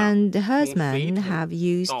 Farmers and herdsmen have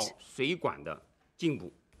used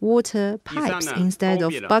water pipes instead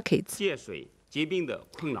of buckets.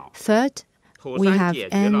 Third, we have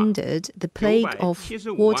ended the plague of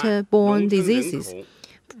waterborne diseases.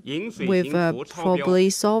 We've probably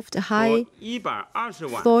solved high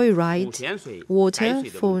fluoride water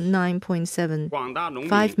for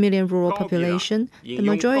 9.75 million rural population. The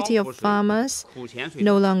majority of farmers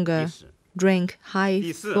no longer drink high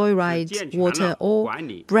fluoride water or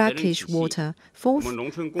brackish water. Fourth,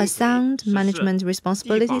 a sound management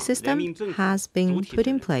responsibility system has been put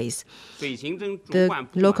in place. The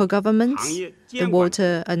local governments, the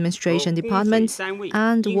Water Administration Department,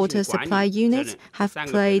 and water supply units have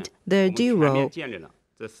played their due role.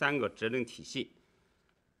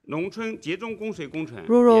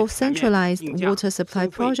 Rural centralized water supply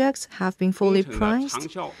projects have been fully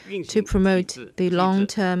priced to promote the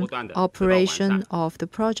long-term operation of the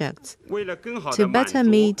projects. To better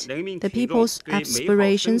meet the people's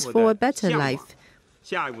aspirations for a better life,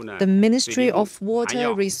 the Ministry of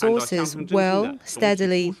Water Resources will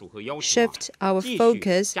steadily shift our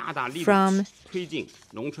focus from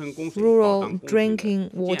rural drinking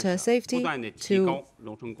water safety to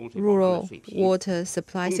rural water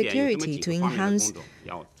supply security to enhance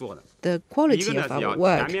the quality of our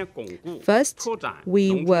work. First,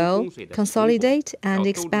 we will consolidate and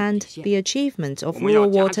expand the achievements of rural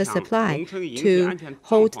water supply to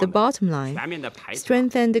hold the bottom line,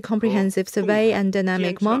 strengthen the comprehensive survey and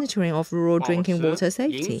dynamic monitoring of rural drinking water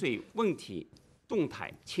safety,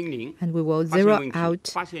 and we will zero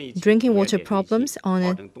out drinking water problems on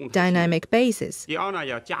a dynamic basis.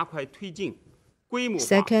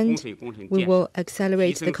 Second, we will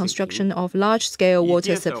accelerate the construction of large-scale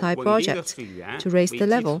water supply projects to raise the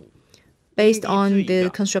level. Based on the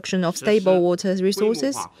construction of stable water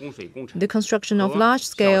resources, the construction of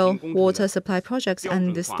large-scale water supply projects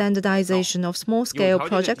and the standardization of small-scale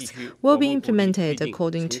projects will be implemented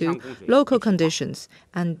according to local conditions,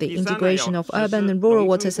 and the integration of urban and rural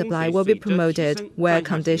water supply will be promoted where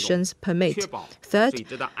conditions permit. Third,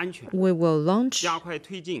 we will launch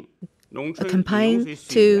a campaign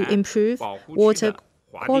to improve water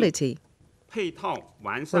quality. We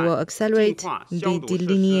will accelerate the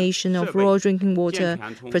delineation of rural drinking water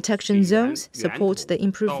protection zones, support the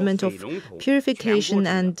improvement of purification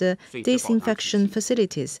and disinfection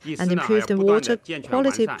facilities, and improve the water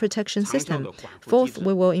quality protection system. Fourth,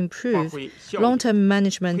 we will improve long-term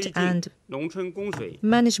management and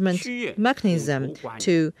management mechanism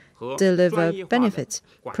to deliver benefits.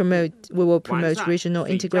 We will promote regional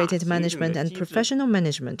integrated management and professional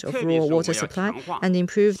management of rural water supply and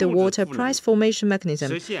improve the water price formation mechanism.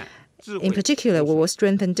 In particular, we will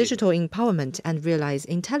strengthen digital empowerment and realize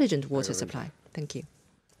intelligent water supply. Thank you.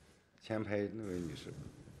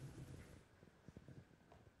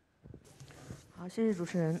 好，谢谢主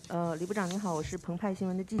持人。李部长您好，我是澎湃新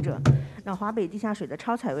闻的记者。那华北地下水的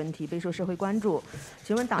超采问题备受社会关注，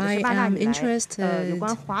请问党的18大以来，有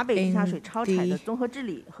关华北地下水超采的综合治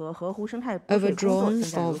理和河湖生态补水工作进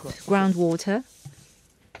展如何？groundwater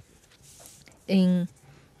in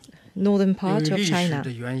northern part of China.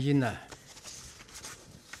 的原因呢，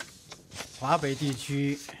华北地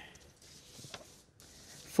区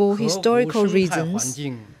For historical reasons,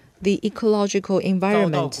 the ecological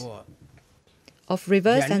environment of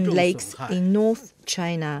rivers and lakes in North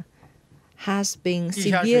China has been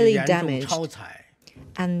severely damaged,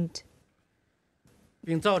 and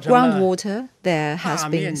groundwater there has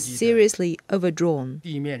been seriously overdrawn,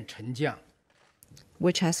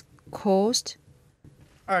 which has caused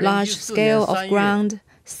large scale of ground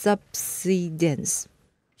subsidence.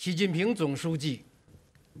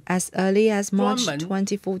 As early as March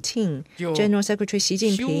 2014, General Secretary Xi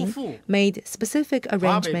Jinping made specific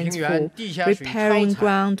arrangements for repairing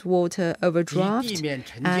groundwater overdraft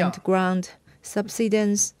and ground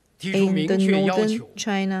subsidence in the northern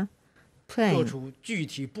China plain.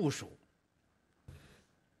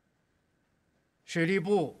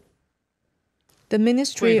 The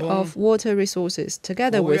Ministry of Water Resources,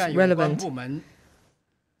 together with relevant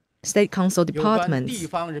State Council departments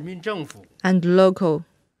and local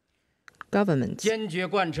governments,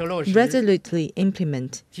 resolutely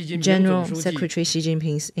implement General Secretary Xi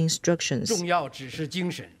Jinping's instructions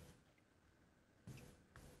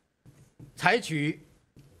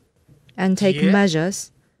and take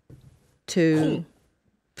measures to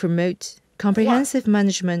promote comprehensive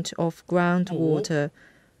management of groundwater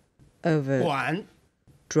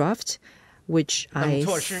overdraft, which I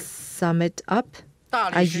sum it up.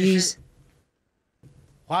 I use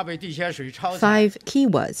 5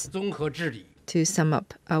 keywords to sum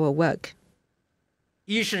up our work.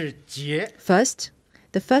 First,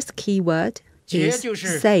 the first key word is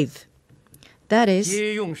save. That is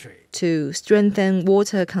to strengthen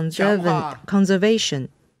water conservation.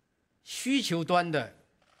 需求端的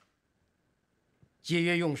节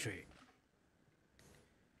约用水。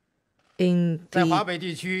 In 在华北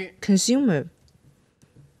地区 consumer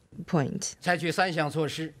point, 采取3项措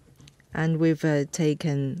施 and we've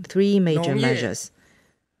taken 3 major measures.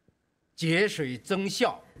 节水增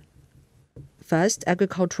效 First,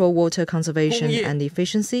 agricultural water conservation and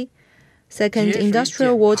efficiency. Second,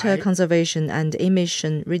 industrial water conservation and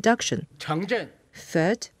emission reduction. 城镇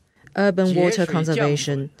Third, urban water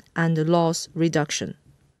conservation and loss reduction.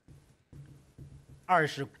 2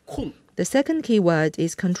是控 The second key word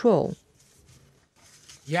is control.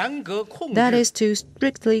 严格控 That 制 is to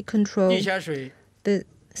strictly control 地下水 the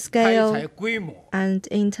开 scale 采规模 and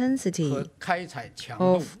intensity 和开采强度。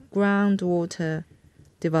 of groundwater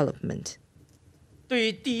development. 对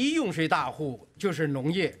于第一用水大户就是农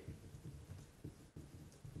业，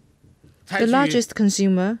采 The 取 largest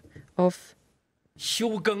consumer of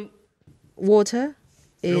休耕 water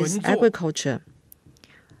is 轮作 agriculture.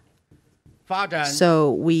 发展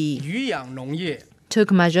So we 渔养农业， took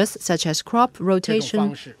measures such as crop 方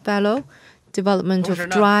rotation 式 fallow, development of 同时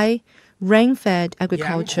呢 dry, rain-fed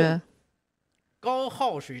agriculture, 高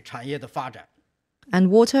耗水产业的发展。 and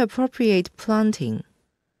water appropriate planting.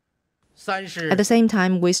 3是 At the same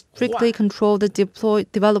time, we strictly control the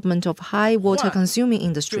development of high water consuming 就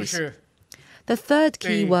industries. 是 The third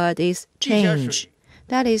key 对 word is 地下水 change.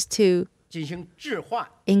 That is to 进行置换，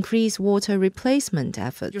 increase water replacement 就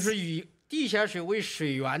efforts. 是以地下水为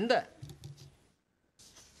水源的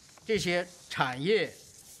这些产业、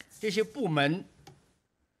这些部门，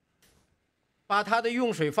把它的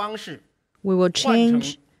用水方式 We will 换成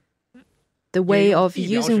change the way of 地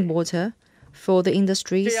表 using 水。 water for the 这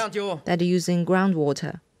industries 样就 that are using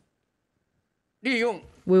groundwater. 利用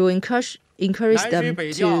We will encourage 南水 them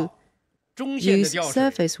北 to 调中线的 use 调水，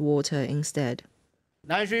 surface water instead.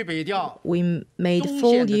 南水北调 We made 东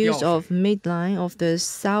full 线的 use 调 of 水 midline of the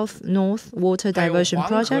South-North water 还有 diversion 黄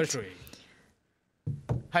河 project, 水，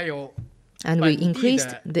还有 and we 本地 increased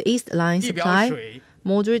的 the East Line 地表 supply, 水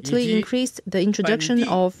moderately 以及 increased the 本 introduction 地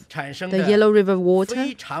of 产生 the 的 Yellow River water.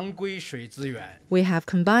 非常规水资源， We have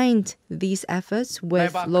combined these efforts 来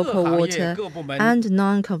with 把各 local 行业 water 各部门 and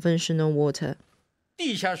non-conventional water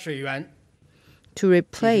地下水源 to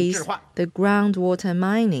replace 置换。 the groundwater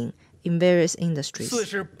mining in various 4 industries.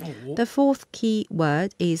 是补。 The fourth key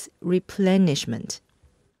word is replenishment.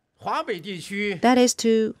 华北地区 That is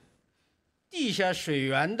to 地下水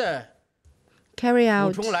源的 carry 补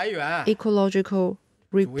out 充来源， ecological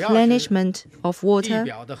replenishment of 地 water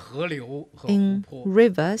表的河流和湖 in 泊。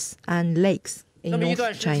 rivers and lakes 那 in 么一 North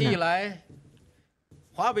段时期以 China. 来，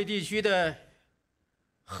华北地区的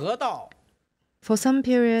河道 For some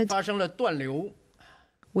period, 发生了断流，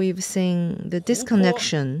 we've seen the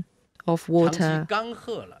disconnection of 长 water 期干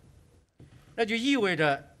涸了，那就意味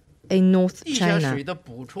着 in North 地下 China 水的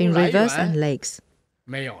补充 in 来 rivers and 源 lakes,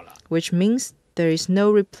 没有了。 which means there is no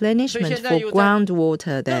所以 replenishment 现在 for 有在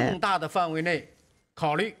groundwater 更 there. 大的范围内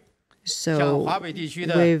考虑，像 So 华北地区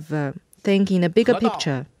的 we've thinking a bigger 河道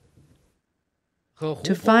picture 和湖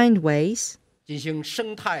to 泊 find ways 进行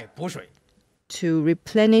生态补水。 to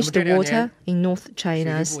replenish the 那么这2 water 年 in North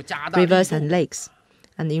China's 水利部加大力 rivers 度 and lakes.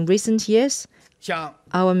 And in recent years, 像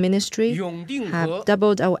our ministry 永定 have 河、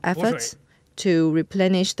 doubled our 补水 efforts to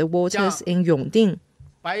replenish the waters in Yongding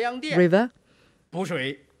白洋淀 River 补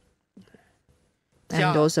水， and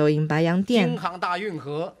像 also in 白洋淀京杭大运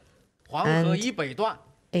河黄河 and 以北段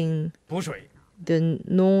in 补水。 the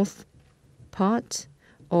north part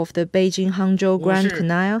of the Beijing-Hangzhou Grand 是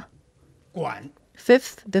Canal. 管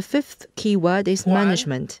The fifth key word is 管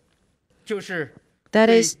management. 就是 That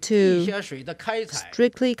对 is 地 to 下水的开采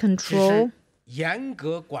strictly 实 control 施严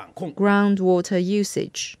格管控。 groundwater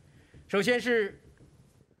usage. 首先是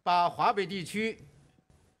把华北地区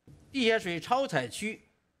地下水超采区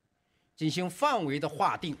进行范围的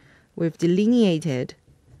划定， We've delineated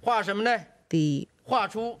划什么呢？ the 划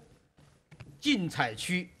出禁采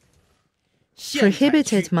区、限采区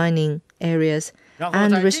prohibited mining areas 然后 and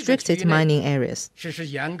在这个区 restricted 域内 mining areas. 实施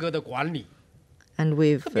严格的管理， And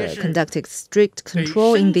we've 特别是 conducted strict 对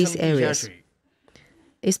control 深 in 层 these 地下 areas, 水、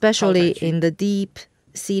 especially 超采区 in the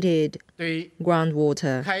deep-seated 对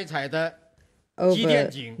groundwater 开采的基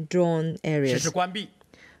电井 overdrawn 实施 areas. 关闭，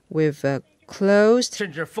 We've closed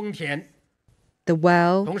甚至封田。 the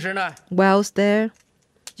同时呢， wells there,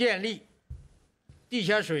 建立地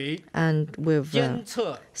下水 and we've 监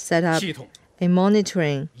测 set up 系统， a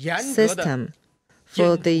monitoring 严格的 system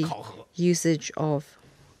for 监 the 督考核。 usage of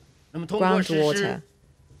那么通过实施 groundwater.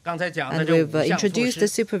 And we've introduced the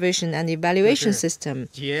supervision and evaluation system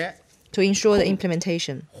to ensure the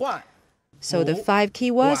implementation. So the 5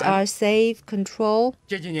 keywords are save, control,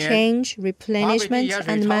 change, replenishment,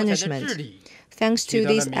 and management. Thanks to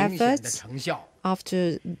these efforts,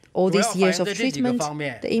 after all these years of treatment,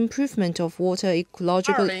 the improvement of water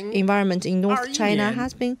ecological environment in North China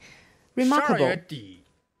has been remarkable.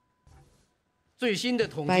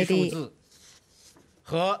 By the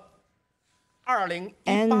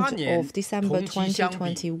end of December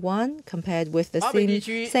 2021, compared with the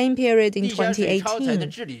same period in 2018,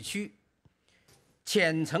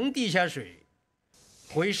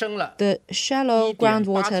 the shallow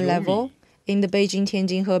groundwater level in the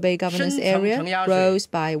Beijing-Tianjin-Hebei governance area rose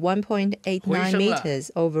by 1.89 meters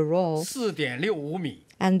overall,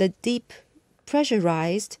 and the deep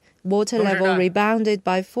pressurized water level rebounded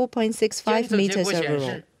by 4.65 meters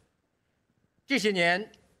overall.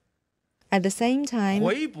 At the same time,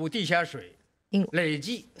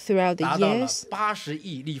 throughout the years,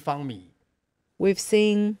 we've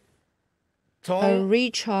seen a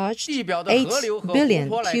recharged 8 billion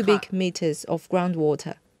cubic meters of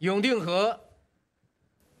groundwater.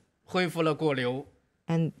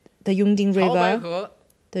 And the Yongding River,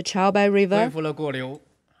 the Chaobai River,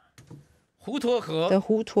 the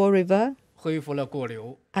Hutuo River,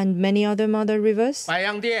 and many other mother rivers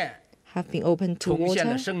have been opened to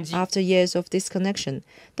water after years of disconnection.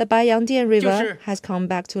 The Baiyangdian River has come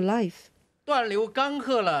back to life. The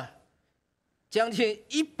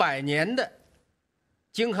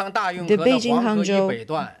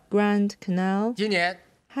Beijing-Hangzhou Grand Canal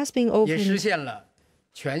has been opened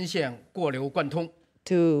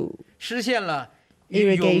to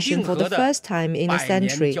irrigation for the first time in a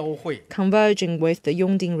century, converging with the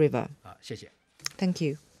Yongding River. Thank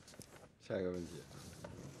you. 下一个问题，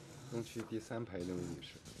东区第3排那位女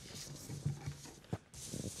士。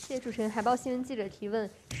谢谢主持人。海报新闻记者提问：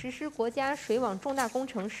实施国家水网重大工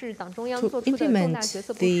程是党中央作出的重大决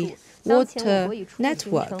策部署。当前我国已初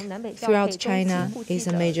步形成南北调配、中期互替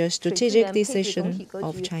的水资源配置总体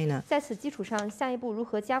格局。在此基础上，下一步如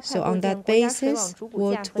何加快构建国家水网主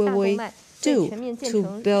骨架和大动脉，为全面建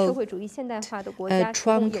成社会主义现代化的国家提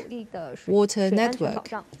供有力的水安全保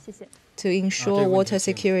障？谢谢。To ensure water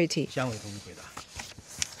security. 姜伟同志回答。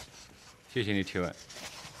谢谢你提问。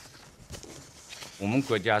我们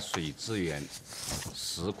国家水资源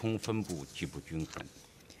时空分布极不均衡。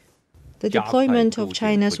The deployment of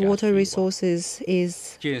China's water resources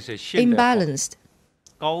is imbalanced.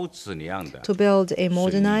 To build a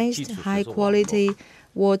modernized, high-quality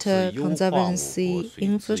water conservancy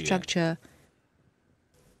infrastructure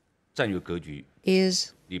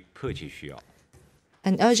is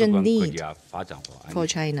an urgent need for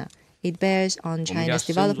China. It bears on China's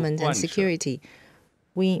development and security.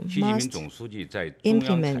 We must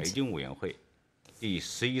implement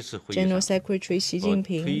General Secretary Xi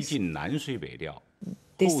Jinping's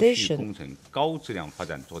decision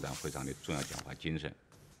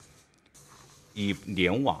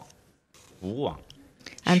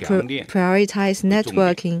and prioritize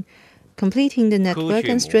networking, completing the network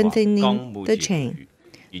and strengthening the chain.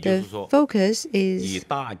 The focus is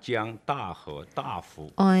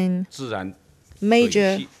on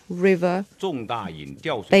major river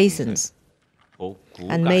basins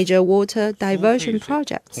and major water diversion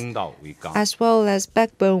projects, as well as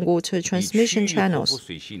backbone water transmission channels.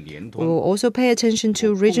 We will also pay attention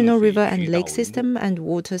to regional river and lake system and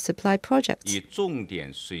water supply projects.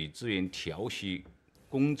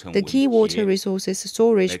 The key water resources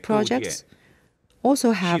storage projects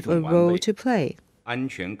also have a role to play.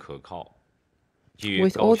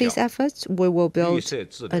 With all these efforts, we will build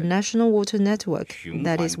a national water network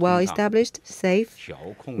that is well established, safe,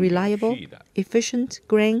 reliable, efficient,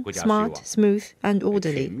 green, smart, smooth, and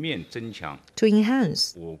orderly, to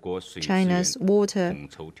enhance China's water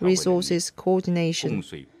resources coordination,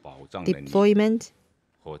 deployment,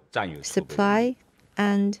 supply,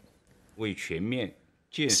 and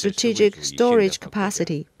strategic storage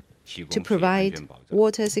capacity, to provide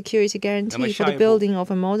water security guarantee for the building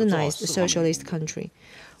of a modernized socialist country.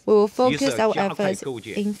 We will focus our efforts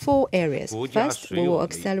in 4 areas. First, we will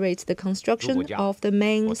accelerate the construction of the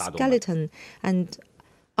main skeleton and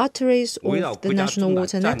arteries of the national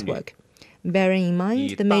water network. Bearing in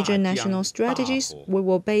mind the major national strategies, we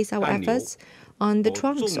will base our efforts on the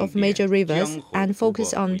trunks of major rivers and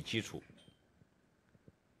focus on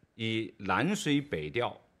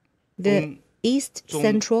the east,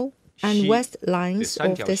 central, and west lines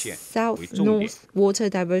of the south-north water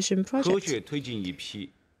diversion project,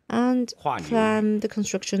 and plan the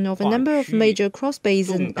construction of a number of major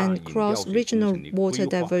cross-basin and cross-regional water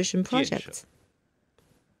diversion projects.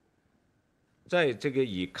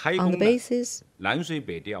 On the basis of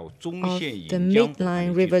the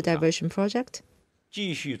Midline River Diversion Project,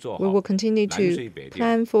 we will continue to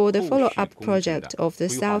plan for the follow-up project of the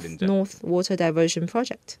South-North Water Diversion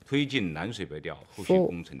Project for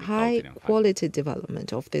high-quality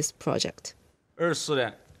development of this project.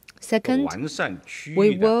 Second,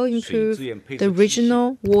 we will improve the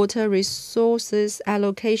regional water resources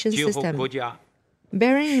allocation system,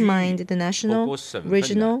 bearing in mind the national,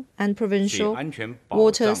 regional, and provincial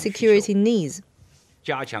water security needs.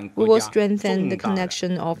 We will strengthen the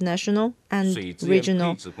connection of national and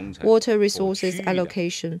regional water resources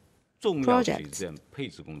allocation projects,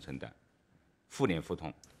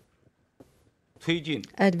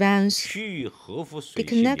 advance the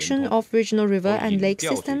connection of regional river and lake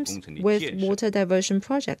systems with water diversion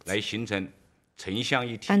projects,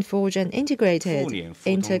 and forge an integrated,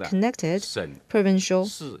 interconnected provincial,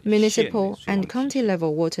 municipal, and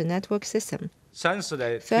county-level water network system.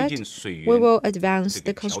 Third, we will advance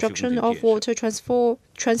the construction of water transfer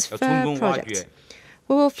projects.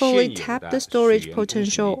 We will fully tap the storage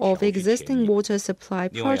potential of existing water supply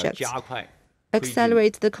projects,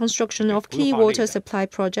 accelerate the construction of key water supply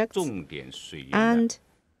projects, and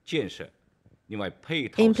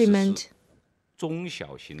implement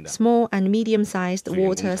small and medium-sized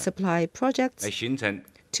water supply projects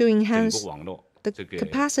to enhance the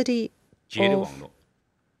capacity of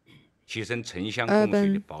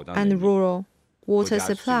urban and rural water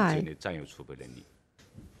supply.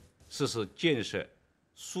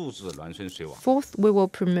 Fourth, we will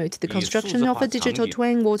promote the construction of a digital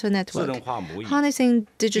twin water network, harnessing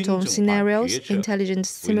digital scenarios, intelligent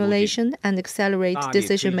simulation, and accelerate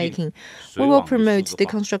decision-making. We will promote the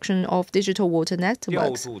construction of digital water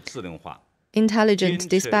networks, intelligent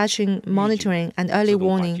dispatching, monitoring, and early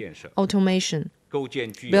warning automation.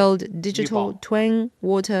 Build digital twin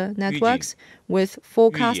water networks with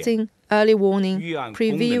forecasting, early warning,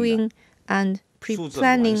 previewing, and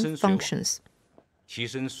pre-planning functions,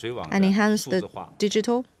 and enhance the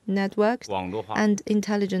digital networks and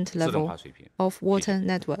intelligent level of water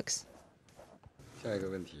networks. 下一个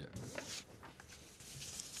问题，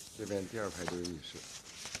这边第二排这位女士。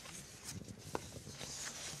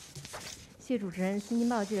谢主持人，新京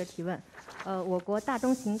报记者提问。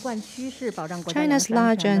 China's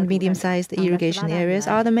large and medium-sized irrigation areas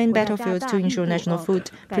are the main battlefields to ensure national food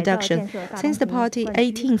production. Since the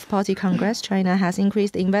 18th Party Congress, China has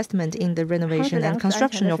increased investment in the renovation and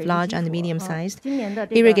construction of large and medium-sized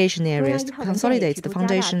irrigation areas to consolidate the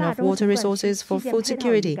foundation of water resources for food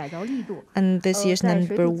security. And this year's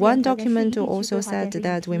 #1 document also said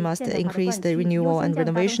that we must increase the renewal and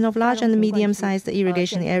renovation of large and medium-sized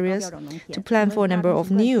irrigation areas to plan for a number of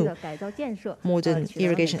new modern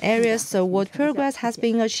irrigation areas. So what progress has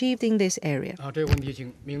been achieved in this area?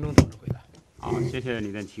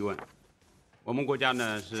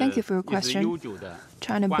 Thank you for your question.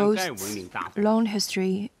 China boasts a long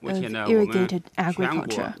history of irrigated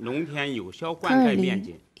agriculture.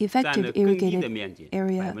 Currently, effective irrigated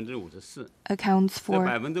area accounts for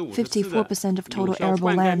 54% of total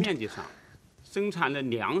arable land.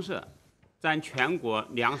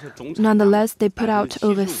 Nonetheless, they put out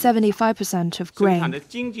over 75% of grain and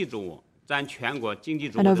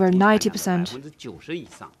over 90%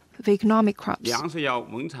 of economic crops.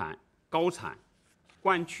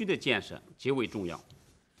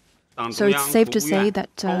 So it's safe to say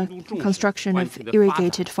that construction of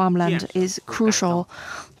irrigated farmland is crucial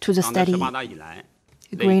to the steady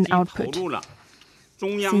grain output.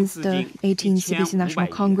 Since the 18th CPC National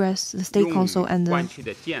Congress, the State Council and the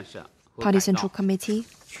Party Central Committee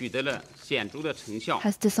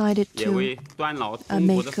has decided to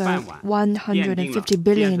make a 150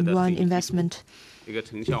 billion yuan investment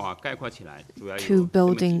to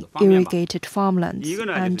building irrigated farmlands,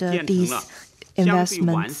 and these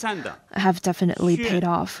investments have definitely paid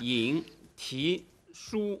off. The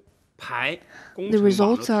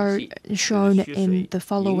results are shown in the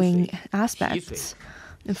following aspects.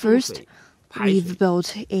 First, we've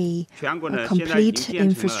built a complete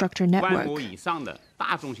infrastructure network.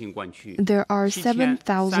 There are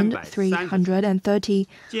 7,330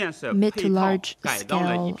 mid to large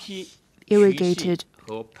scale irrigated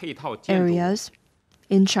areas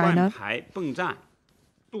in China,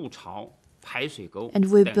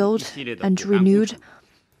 and we built and renewed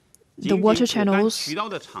the water channels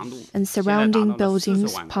and surrounding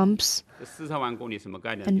buildings, pumps,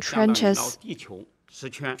 and trenches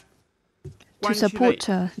to support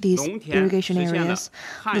these irrigation areas.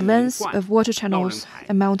 The length of water channels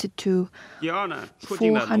amounted to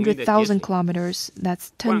 400,000 kilometers.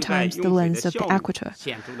 That's 10 times the length of the equator.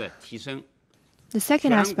 The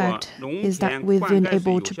second aspect is that we've been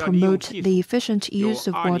able to promote the efficient use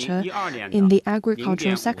of water in the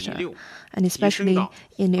agricultural sector, and especially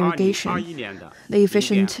in irrigation. The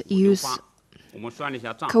efficient use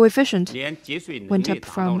coefficient went up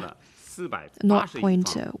from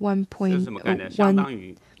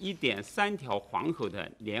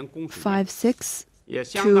 0.156 to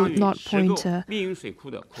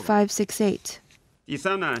 0.568 in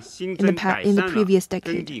the previous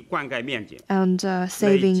decade, and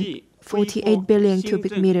saving 48 billion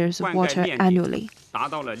cubic meters of water annually.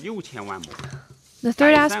 The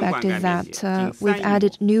third aspect is that we've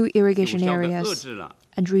added new irrigation areas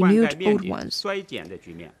and renewed old ones.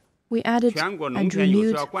 We added and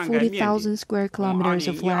renewed 40,000 square kilometers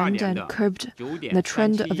of land and curbed the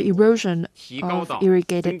trend of erosion of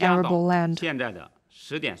irrigated arable land.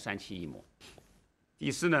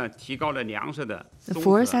 The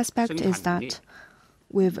fourth aspect is that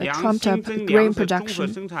we've trumped up grain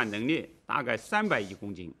production.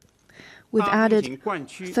 We've added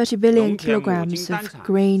 30 billion kilograms of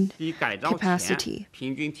grain capacity.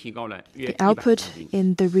 The output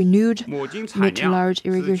in the renewed mid to large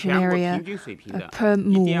irrigation area per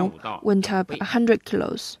mu went up 100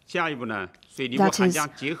 kilos. That is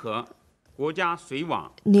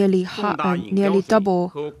nearly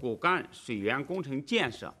double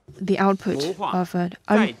the output of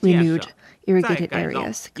unrenewed irrigated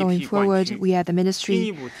areas. Going forward, we at the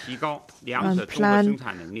ministry plan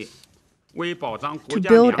to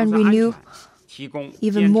build and renew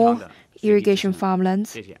even more irrigation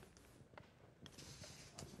farmlands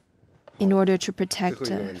in order to protect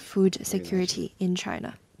food security in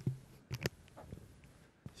China.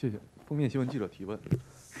 谢谢。封面新闻记者提问。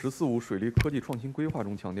14.5水利科技创新规划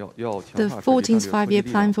中强调，要强 The 14th Five-Year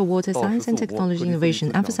Plan for Water Science and Technology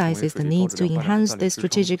Innovation emphasizes the need to enhance the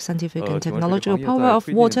strategic, scientific, and technological power of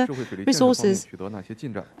water resources.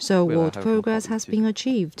 So, what progress has been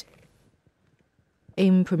achieved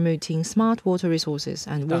in promoting smart water resources,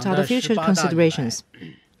 and what are the future considerations?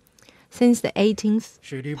 Since the 18th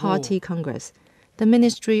Party Congress, the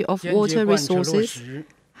Ministry of Water Resources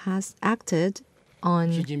has acted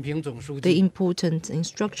on the important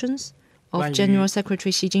instructions of General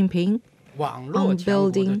Secretary Xi Jinping on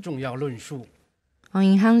building, on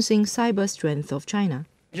enhancing cyber strength of China,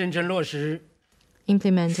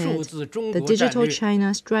 implemented the Digital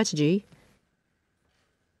China strategy,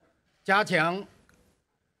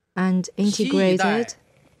 and integrated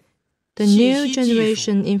the new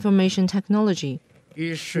generation information technology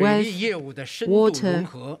with water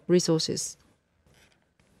resources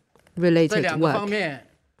related work.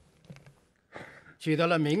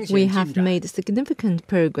 We have made significant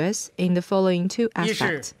progress in the following two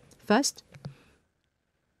aspects. First,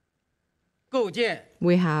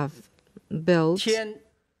 we have built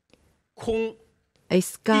a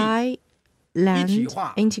sky-land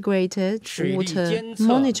integrated water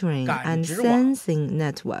monitoring and sensing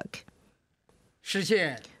network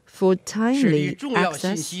for timely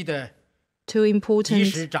access to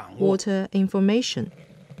important water information.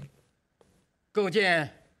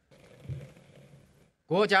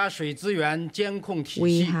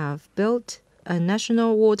 We have built a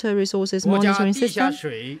national water resources monitoring system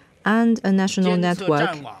and a national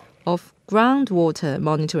network of groundwater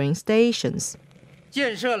monitoring stations.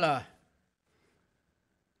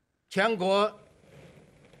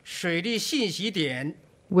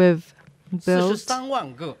 We've built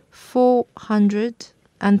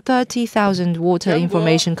 430,000 water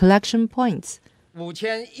information collection points.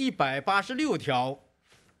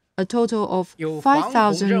 A total of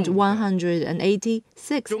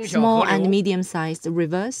 5,186 small and medium-sized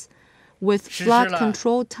rivers with flood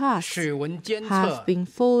control tasks have been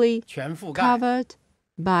fully covered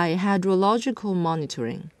by hydrological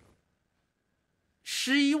monitoring.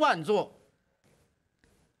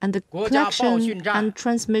 And the collection and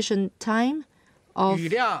transmission time of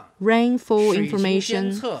rainfall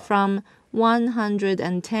information from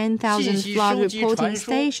 110,000 flood reporting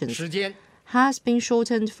stations has been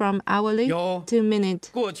shortened from hourly to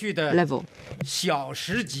minute level.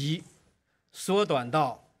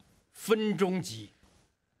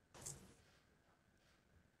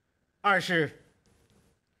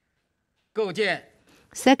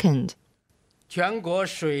 Second,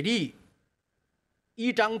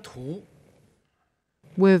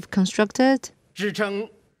 we've constructed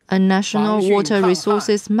a national water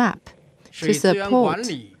resources map to support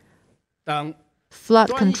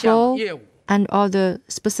flood control and other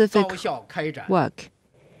specific work.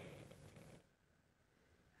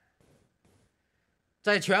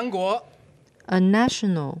 A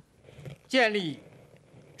national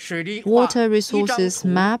water resources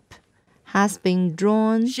map has been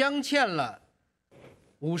drawn, 镶嵌了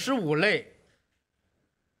55类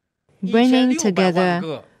bringing 1600万 together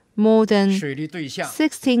个 more than 水利对象，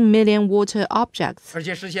 16 million water objects 而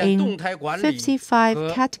且实现动 in 态管理 55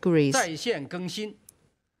和 categories. 在线更新。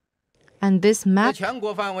 And this 在 map 全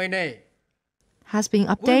国范围内， has been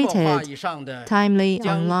规模化 updated 以上的 timely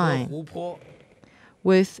江河 online 湖泊、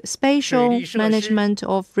 with spatial 水利设施 management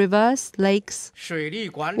of rivers, lakes, 水利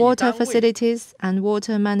管理 water 单位 facilities, and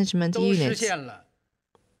water management 都实 units, 现了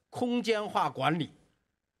空间化管理，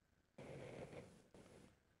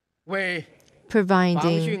为 providing 防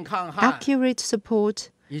汛抗旱 accurate support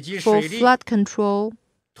以及 for 水利 flood control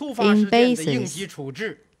突发事 in 件的应急 basins 处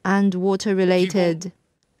置 and water-related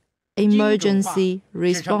emergency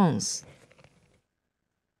response.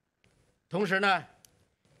 同时呢，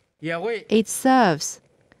也为 It serves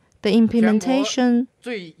the 全国 implementation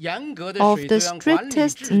最严格的 of 水 the 资源管理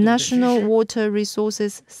strictest 制度的实 national 施， water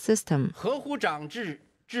resources system 合乎长制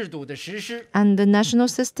度的实施， and the national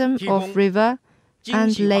system 提供 of river 精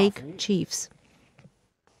and 细化 lake 服务。 chiefs.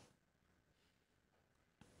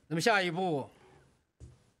 那么下一步，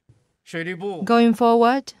水利部 Going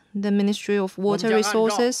forward, the Ministry of Water 我们将按照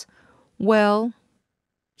Resources will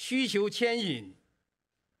需求牵引、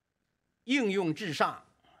应用至上、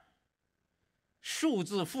数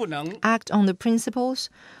字赋能、 act on the principles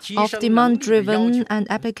提 of 升能力的要 demand-driven 求， and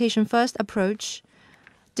application-first approach,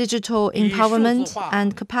 digital 以数字 empowerment 化、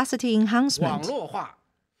 and capacity 网 enhancement, 络化、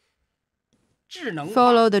智能化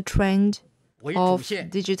follow the trend 为主 of 线，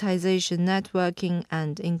 digitization, networking,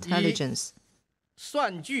 and intelligence,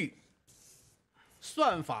 算据、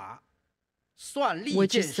算法、算力 which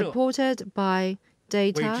建 is 设 supported by 为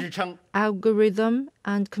data, 支撑， algorithm,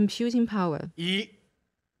 and computing power. 以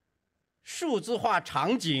数字化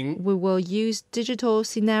场景、 We will use digital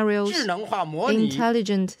智 scenarios, 能化模拟、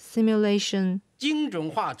 intelligent simulation, 精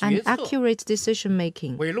准化 and 决策 accurate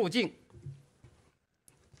decision-making 为路径，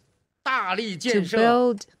大力 to 建设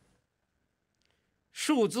build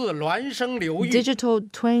数字孪生流域、 digital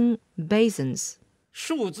twin basins,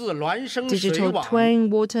 数字孪生水 digital 网、 twin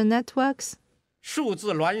water networks, 数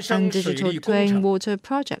字孪生 and 水 digital 利工 twin 程， water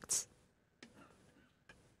projects,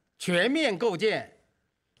 全面构建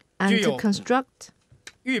and 具 to 有 construct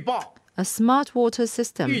预报、 a smart water 预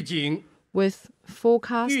system 警、 with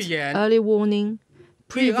forecast, 预演、 early warning,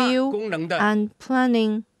 预案 preview, 功能的 and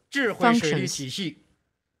planning 智慧水利 functions, 体系，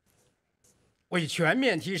为全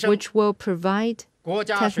面提升 which will provide 国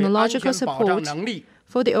家水安全 technological 保障 support 能力，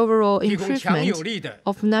 for the overall 提供强有 improvement 力的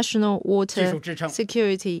of national 技 water 术支撑。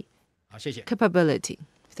 security 好，谢谢。 capability.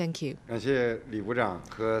 Thank you. 感谢李部长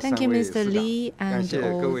和 Thank you, 3位 Mr. 司长， Li, 感 and 谢各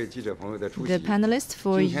all 位记者朋友的出 the 席。 panelists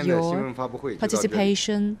for 今天的新 your 闻发布会就到这里，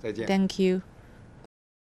 participation. 再见。 Thank you.